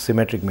matrix,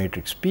 symmetric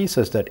matrix P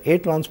such that A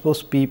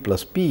transpose P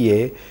plus P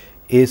A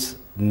is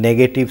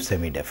negative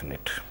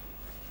semi-definite.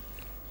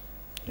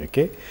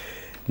 Okay.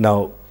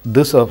 Now,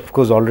 this of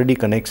course already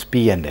connects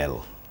P and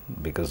L,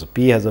 because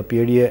P has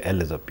appeared here, L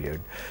has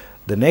appeared.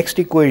 The next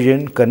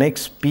equation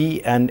connects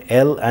P and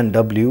L and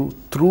W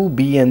through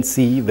B and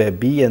C, where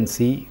B and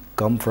C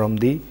come from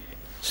the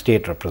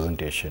state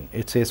representation.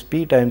 It says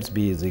P times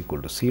B is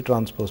equal to C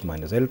transpose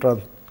minus L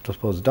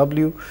transpose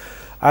W,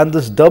 and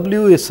this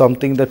W is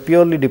something that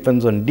purely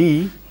depends on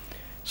D.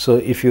 So,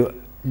 if you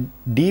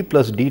D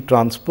plus D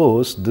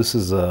transpose, this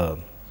is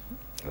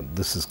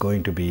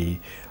going to be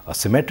a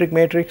symmetric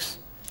matrix,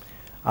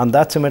 and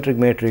that symmetric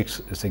matrix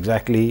is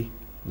exactly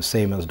the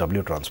same as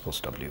W transpose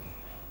W.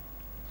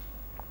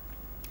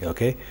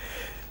 Okay.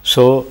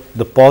 So,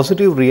 the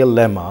positive real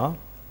lemma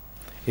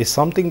is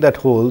something that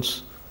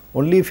holds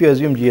only if you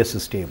assume G S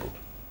is stable.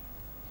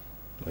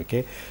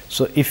 Okay.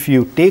 So, if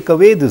you take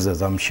away this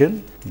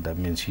assumption, that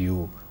means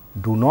you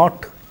do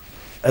not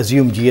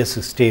assume GS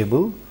is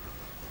stable,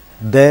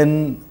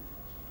 then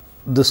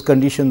this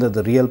condition that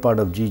the real part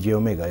of G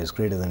omega is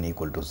greater than or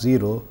equal to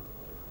 0,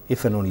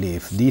 if and only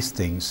if these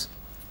things,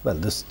 well,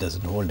 this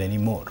doesn't hold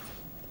anymore.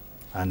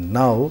 And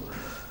now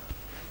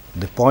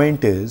the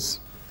point is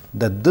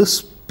that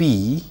this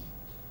P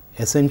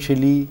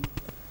essentially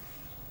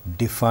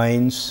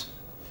defines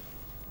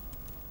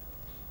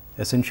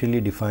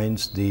the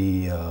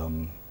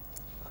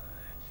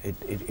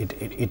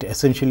it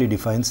essentially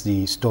defines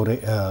the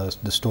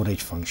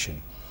storage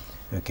function.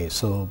 Okay,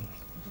 so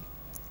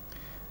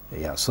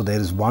yeah, so there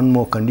is one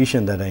more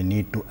condition that I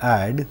need to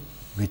add,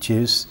 which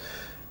is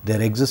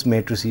there exists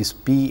matrices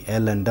P,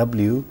 L and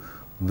W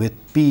with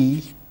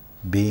P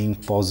being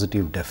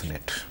positive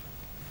definite.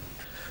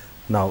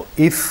 Now,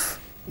 if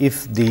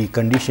the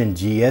condition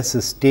GS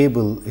is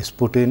stable is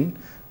put in,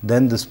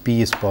 then this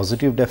P is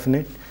positive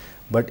definite,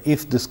 but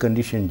if this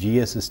condition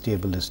GS is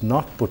stable is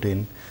not put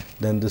in,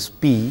 then this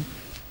P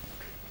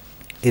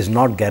is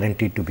not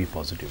guaranteed to be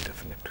positive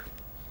definite.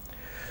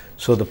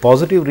 So, the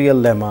positive real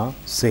lemma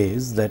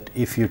says that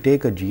if you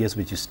take a GS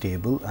which is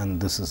stable, and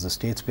this is the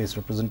state space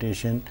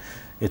representation,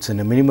 it is in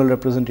a minimal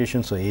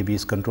representation. So, AB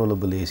is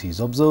controllable, AC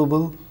is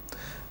observable,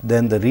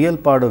 then the real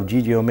part of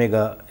G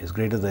omega is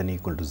greater than or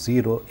equal to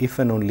 0 if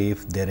and only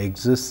if there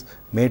exists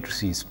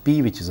matrices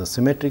P, which is a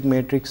symmetric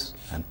matrix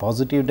and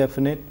positive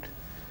definite,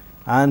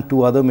 and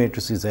two other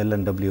matrices L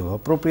and W of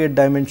appropriate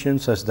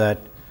dimensions, such that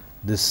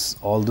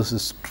all this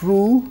is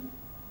true.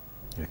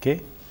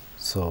 Okay.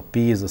 So,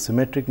 P is a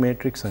symmetric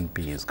matrix and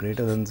P is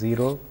greater than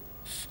 0.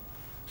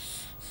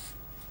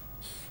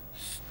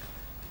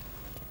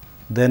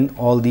 Then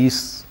all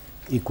these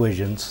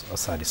equations are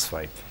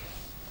satisfied.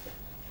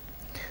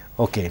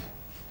 Okay.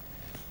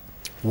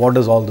 What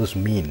does all this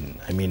mean?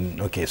 I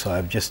mean, okay, so I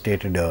have just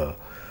stated a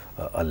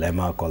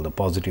lemma called the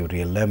positive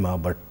real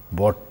lemma, but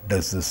what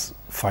does this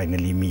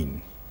finally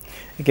mean?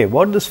 Okay,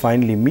 what this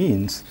finally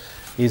means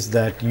is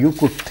that you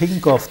could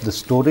think of the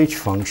storage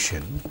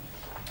function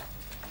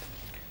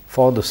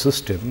for the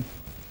system.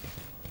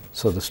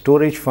 So, the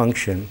storage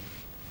function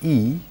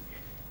E,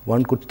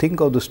 one could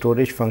think of the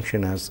storage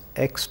function as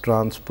X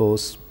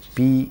transpose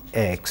P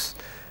x,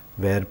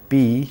 where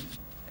P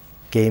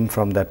came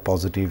from that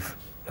positive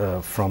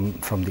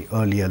from the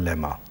earlier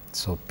lemma.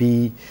 So,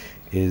 P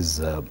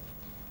is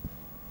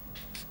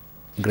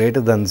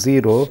greater than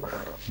 0,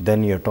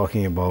 then you are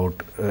talking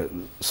about,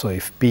 so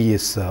if P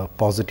is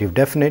positive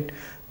definite,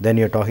 then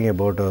you are talking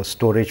about a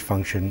storage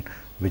function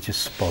which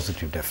is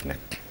positive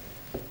definite.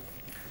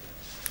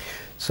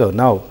 So,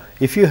 now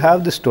if you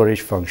have the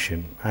storage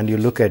function and you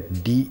look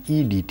at dE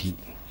dt,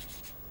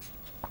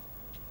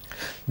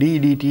 dE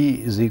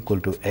dt is equal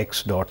to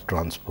x dot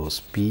transpose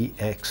P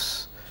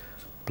x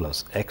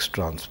plus x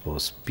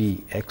transpose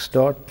P x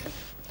dot.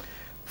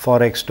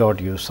 For x dot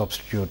you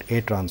substitute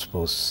A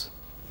transpose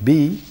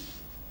B,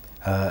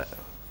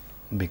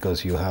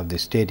 because you have the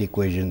state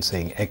equation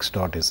saying x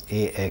dot is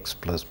A x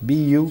plus B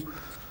u.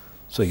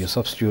 So, you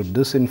substitute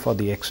this in for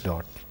the x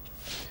dot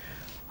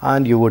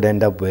and you would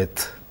end up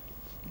with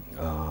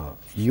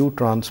U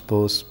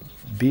transpose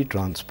B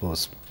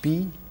transpose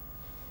P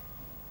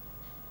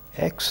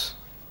x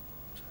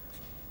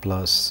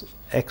plus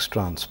x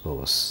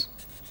transpose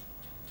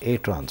A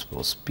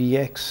transpose P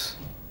x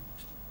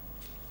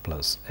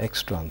plus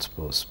x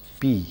transpose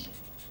P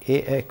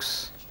A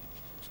x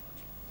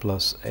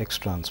plus x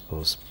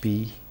transpose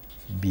P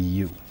B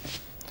u.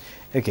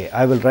 Okay,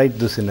 I will write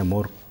this in a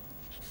more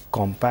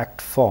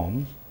compact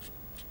form,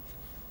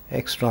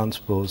 x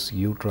transpose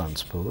U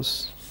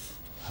transpose,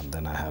 and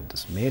then I have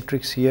this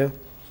matrix here,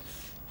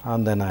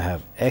 and then I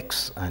have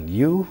x and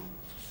U,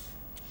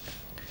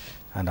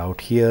 and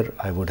out here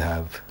I would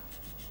have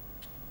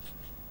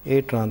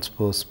A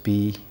transpose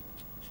P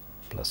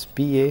plus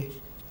P A,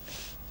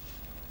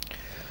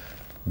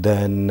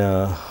 then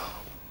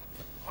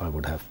I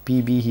would have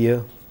P B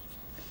here,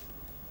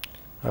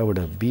 I would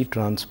have B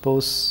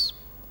transpose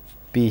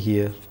P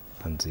here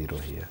and 0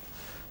 here.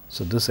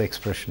 So, this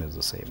expression is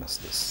the same as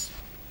this.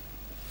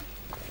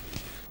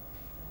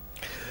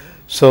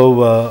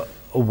 So,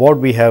 what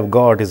we have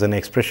got is an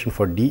expression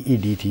for dE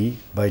dt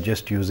by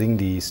just using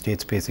the state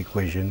space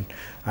equation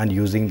and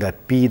using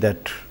that P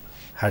that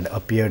had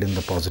appeared in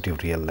the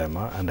positive real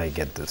lemma, and I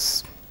get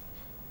this.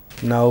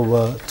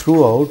 Now,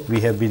 throughout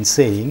we have been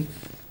saying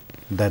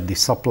that the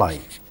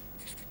supply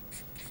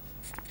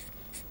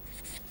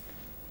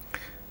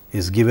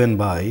is given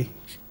by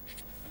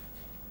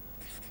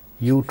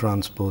U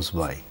transpose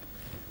Y.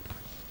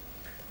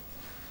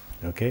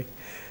 Okay.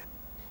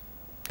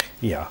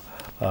 Yeah.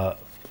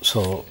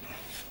 So,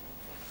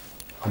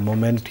 a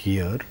moment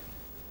here,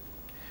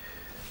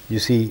 you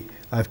see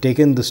I have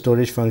taken the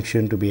storage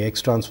function to be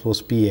x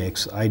transpose P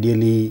x.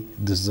 Ideally,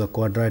 this is a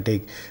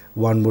quadratic,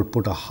 one would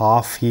put a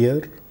half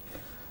here,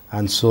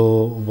 and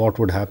so what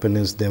would happen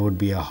is there would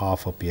be a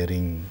half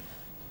appearing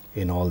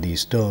in all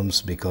these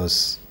terms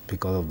because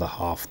of the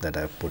half that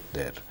I have put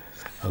there.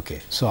 Okay.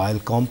 So, I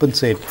will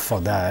compensate for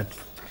that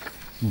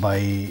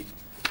by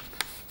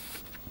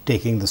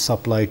taking the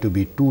supply to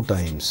be 2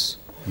 times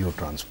u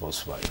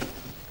transpose y.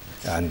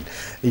 And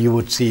you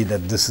would see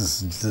that this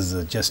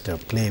is just a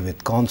play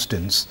with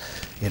constants.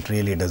 It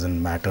really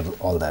doesn't matter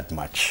all that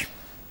much.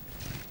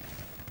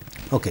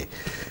 Okay.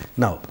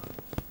 Now,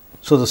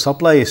 so the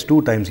supply is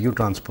 2 times u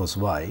transpose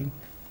y,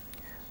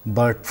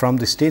 but from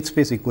the state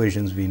space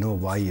equations we know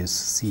y is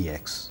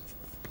Cx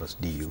plus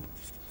du.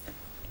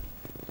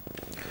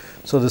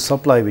 So the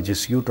supply, which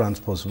is u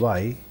transpose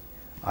y,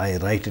 I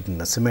write it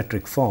in a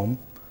symmetric form.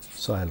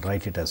 So I'll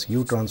write it as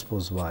u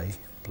transpose y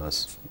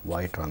plus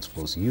y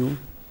transpose u.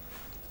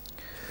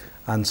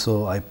 And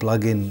so I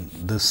plug in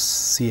this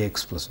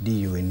Cx plus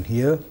du in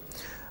here,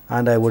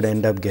 and I would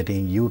end up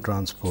getting u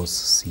transpose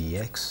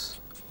Cx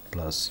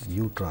plus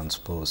u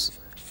transpose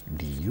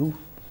du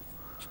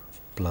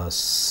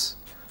plus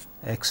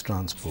x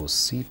transpose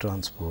C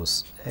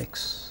transpose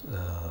x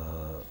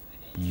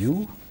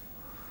u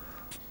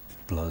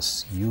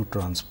plus u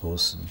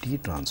transpose D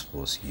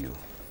transpose u,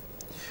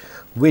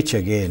 which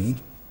again,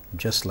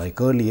 just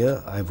like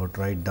earlier, I would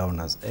write down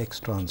as x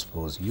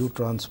transpose u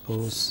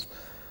transpose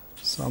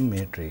some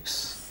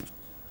matrix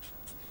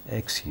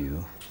x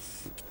u.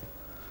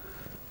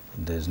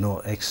 There is no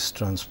x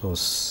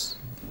transpose,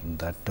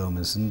 that term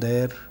is in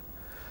there.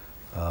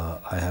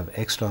 I have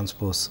x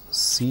transpose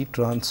C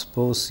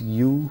transpose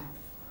u,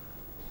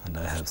 and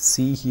I have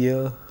C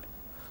here,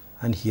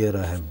 and here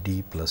I have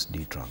D plus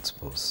D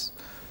transpose.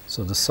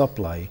 So the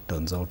supply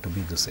turns out to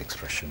be this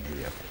expression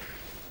here.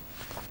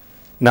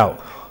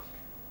 Now,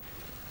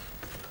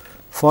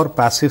 for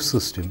passive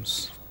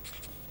systems,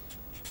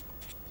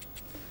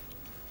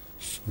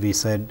 we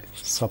said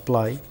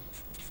supply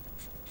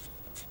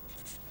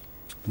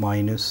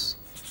minus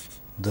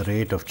the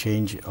rate of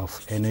change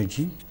of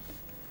energy.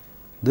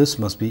 This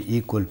must be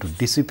equal to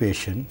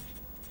dissipation,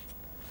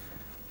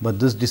 but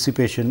this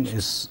dissipation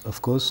is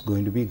of course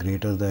going to be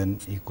greater than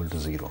equal to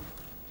 0.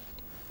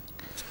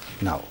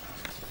 Now,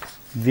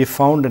 we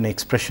found an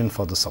expression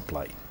for the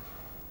supply.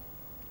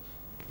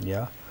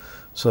 Yeah.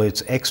 So, it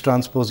is x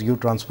transpose u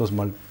transpose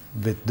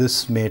with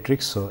this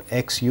matrix. So,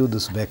 x u,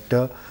 this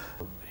vector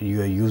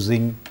you are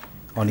using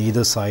on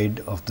either side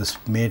of this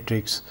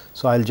matrix.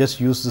 So, I will just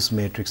use this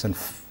matrix and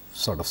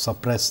sort of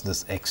suppress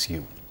this x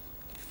u.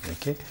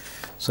 Okay.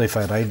 So, if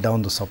I write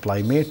down the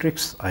supply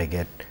matrix, I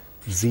get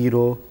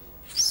 0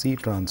 C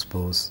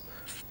transpose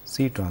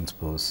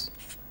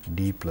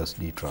D plus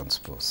D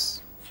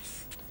transpose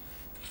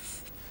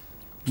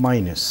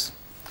minus.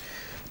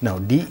 Now,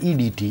 dE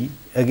dt,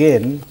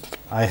 again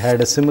I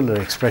had a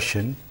similar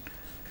expression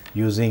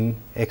using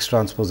x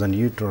transpose and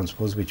u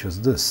transpose, which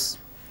was this.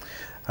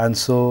 And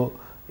so,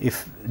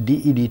 if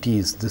dE dt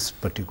is this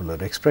particular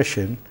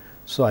expression,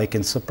 so I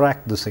can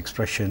subtract this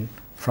expression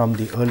from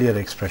the earlier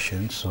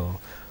expression. So,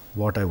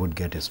 what I would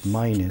get is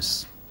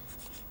minus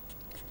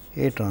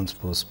A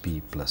transpose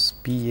P plus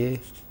PA,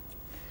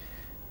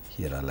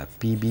 here I will have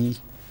PB,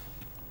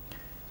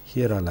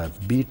 here I will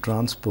have B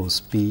transpose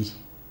P,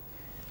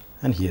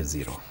 and here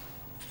 0.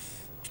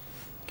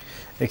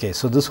 Okay,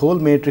 so, this whole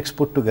matrix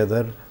put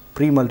together,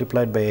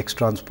 pre-multiplied by x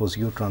transpose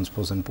u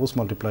transpose and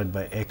post-multiplied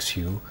by x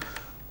u,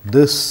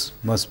 this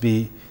must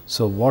be,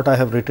 so what I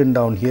have written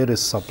down here is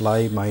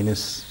supply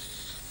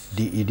minus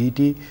dE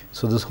dt.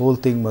 So, this whole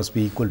thing must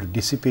be equal to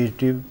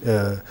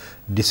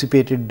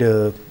dissipated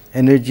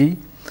energy,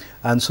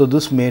 and so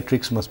this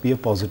matrix must be a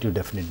positive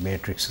definite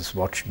matrix, is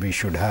what we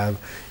should have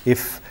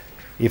if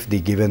the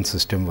given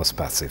system was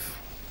passive.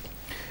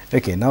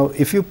 Okay, now,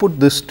 if you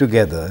put this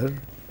together,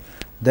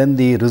 then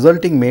the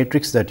resulting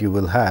matrix that you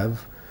will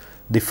have,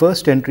 the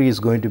first entry is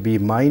going to be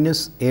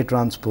minus A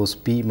transpose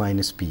P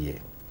minus PA.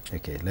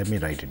 Okay, let me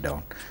write it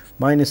down,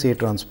 minus A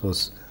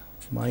transpose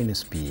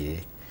minus PA.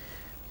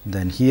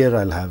 Then here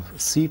I will have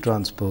C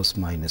transpose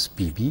minus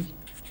PB,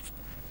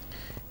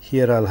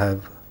 here I will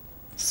have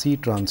C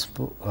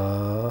transpose,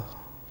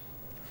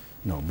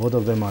 no, both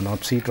of them are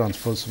not C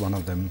transpose, one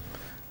of them,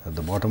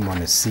 the bottom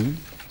one is C,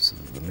 so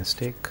this is the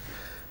mistake,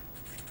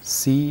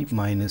 C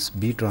minus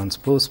B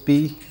transpose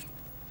P,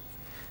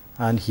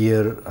 and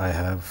here I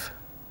have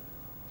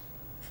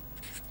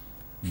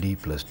D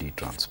plus D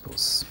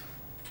transpose.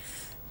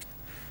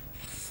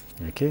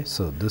 Okay,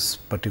 so this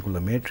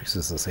particular matrix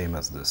is the same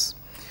as this.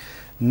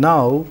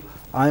 Now,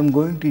 I am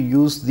going to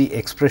use the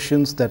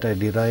expressions that I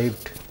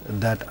derived,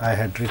 that I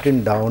had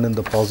written down in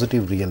the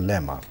positive real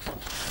lemma.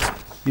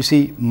 You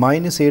see,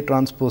 minus A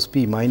transpose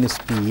P minus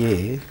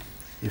PA,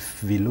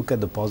 if we look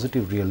at the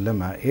positive real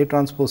lemma, A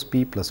transpose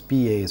P plus PA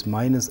is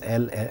minus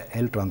L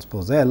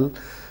transpose L.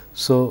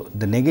 So,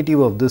 the negative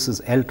of this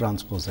is L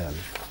transpose L.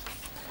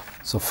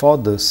 So, for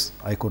this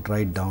I could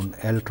write down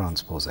L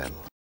transpose L.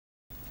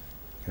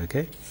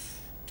 Okay.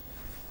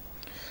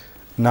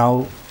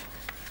 Now,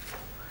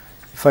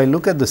 if I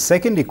look at the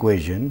second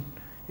equation,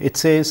 it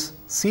says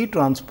C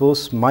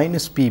transpose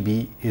minus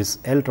PB is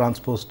L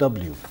transpose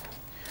W.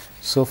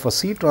 So, for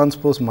C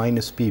transpose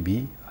minus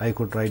PB, I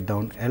could write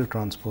down L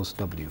transpose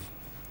W,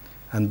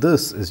 and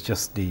this is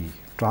just the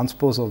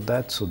transpose of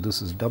that. So,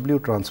 this is W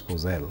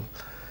transpose L,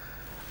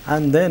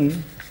 and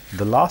then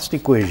the last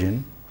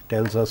equation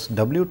tells us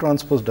W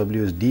transpose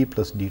W is D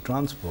plus D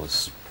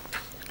transpose.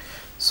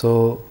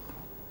 So,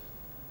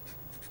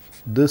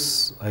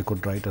 this I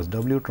could write as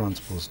W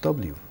transpose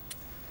W.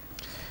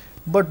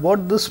 But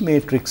what this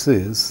matrix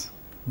is,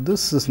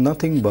 this is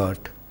nothing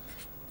but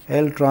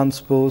L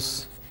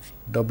transpose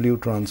W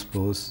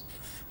transpose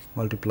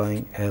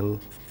multiplying L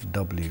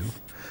W,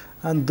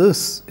 and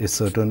this is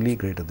certainly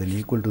greater than or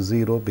equal to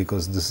 0,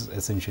 because this is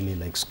essentially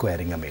like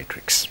squaring a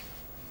matrix.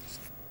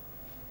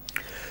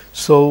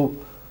 So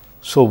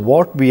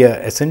what we are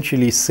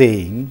essentially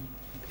saying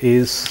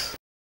is,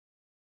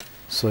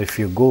 so if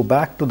you go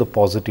back to the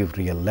positive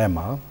real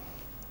lemma,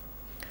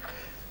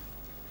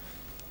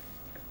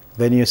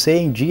 when you are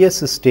saying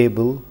GS is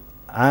stable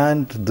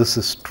and this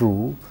is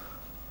true,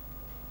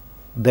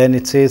 then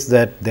it says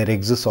that there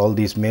exists all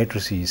these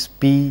matrices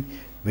P,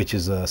 which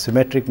is a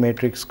symmetric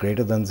matrix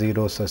greater than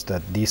 0, such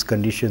that these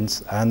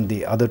conditions, and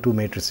the other two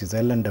matrices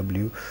L and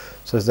W,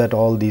 such that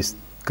all these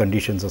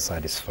conditions are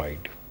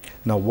satisfied.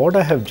 Now, what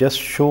I have just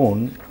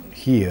shown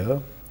here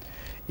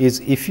is,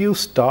 if you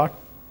start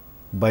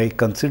by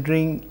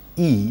considering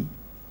E,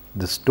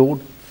 the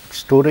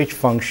storage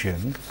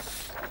function,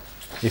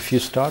 if you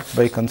start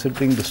by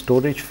considering the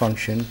storage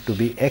function to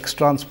be x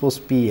transpose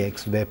p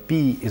x, where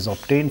p is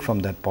obtained from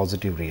that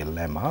positive real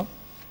lemma,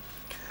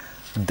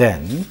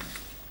 then,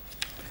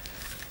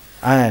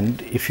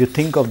 and if you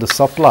think of the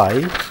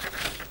supply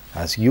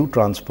as u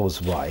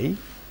transpose y,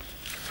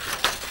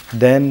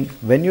 then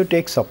when you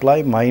take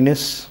supply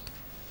minus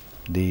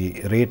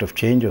the rate of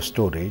change of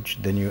storage,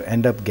 then you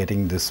end up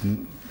getting this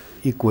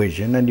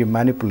equation, and you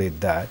manipulate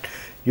that,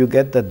 you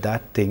get that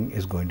that thing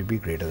is going to be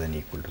greater than or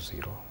equal to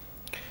 0.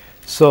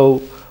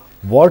 So,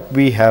 what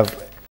we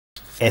have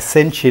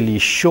essentially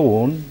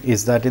shown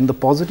is that in the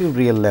positive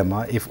real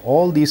lemma, if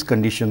all these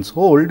conditions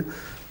hold,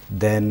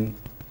 then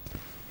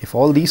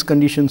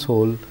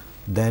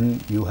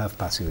you have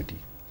passivity.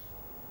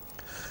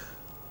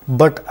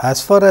 But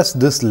as far as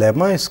this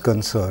lemma is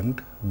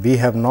concerned, we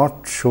have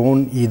not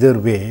shown either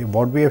way.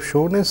 What we have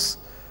shown is,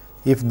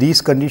 if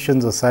these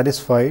conditions are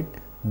satisfied,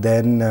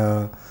 then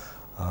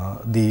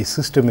the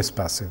system is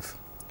passive.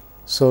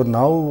 So,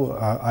 now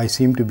I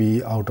seem to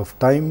be out of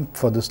time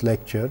for this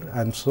lecture,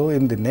 and so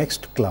in the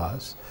next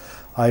class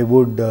I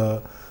would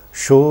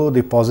show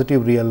the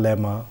positive real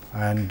lemma,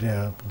 and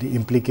the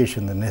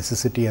implication, the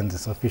necessity and the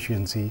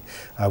sufficiency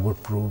I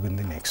would prove in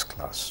the next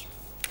class.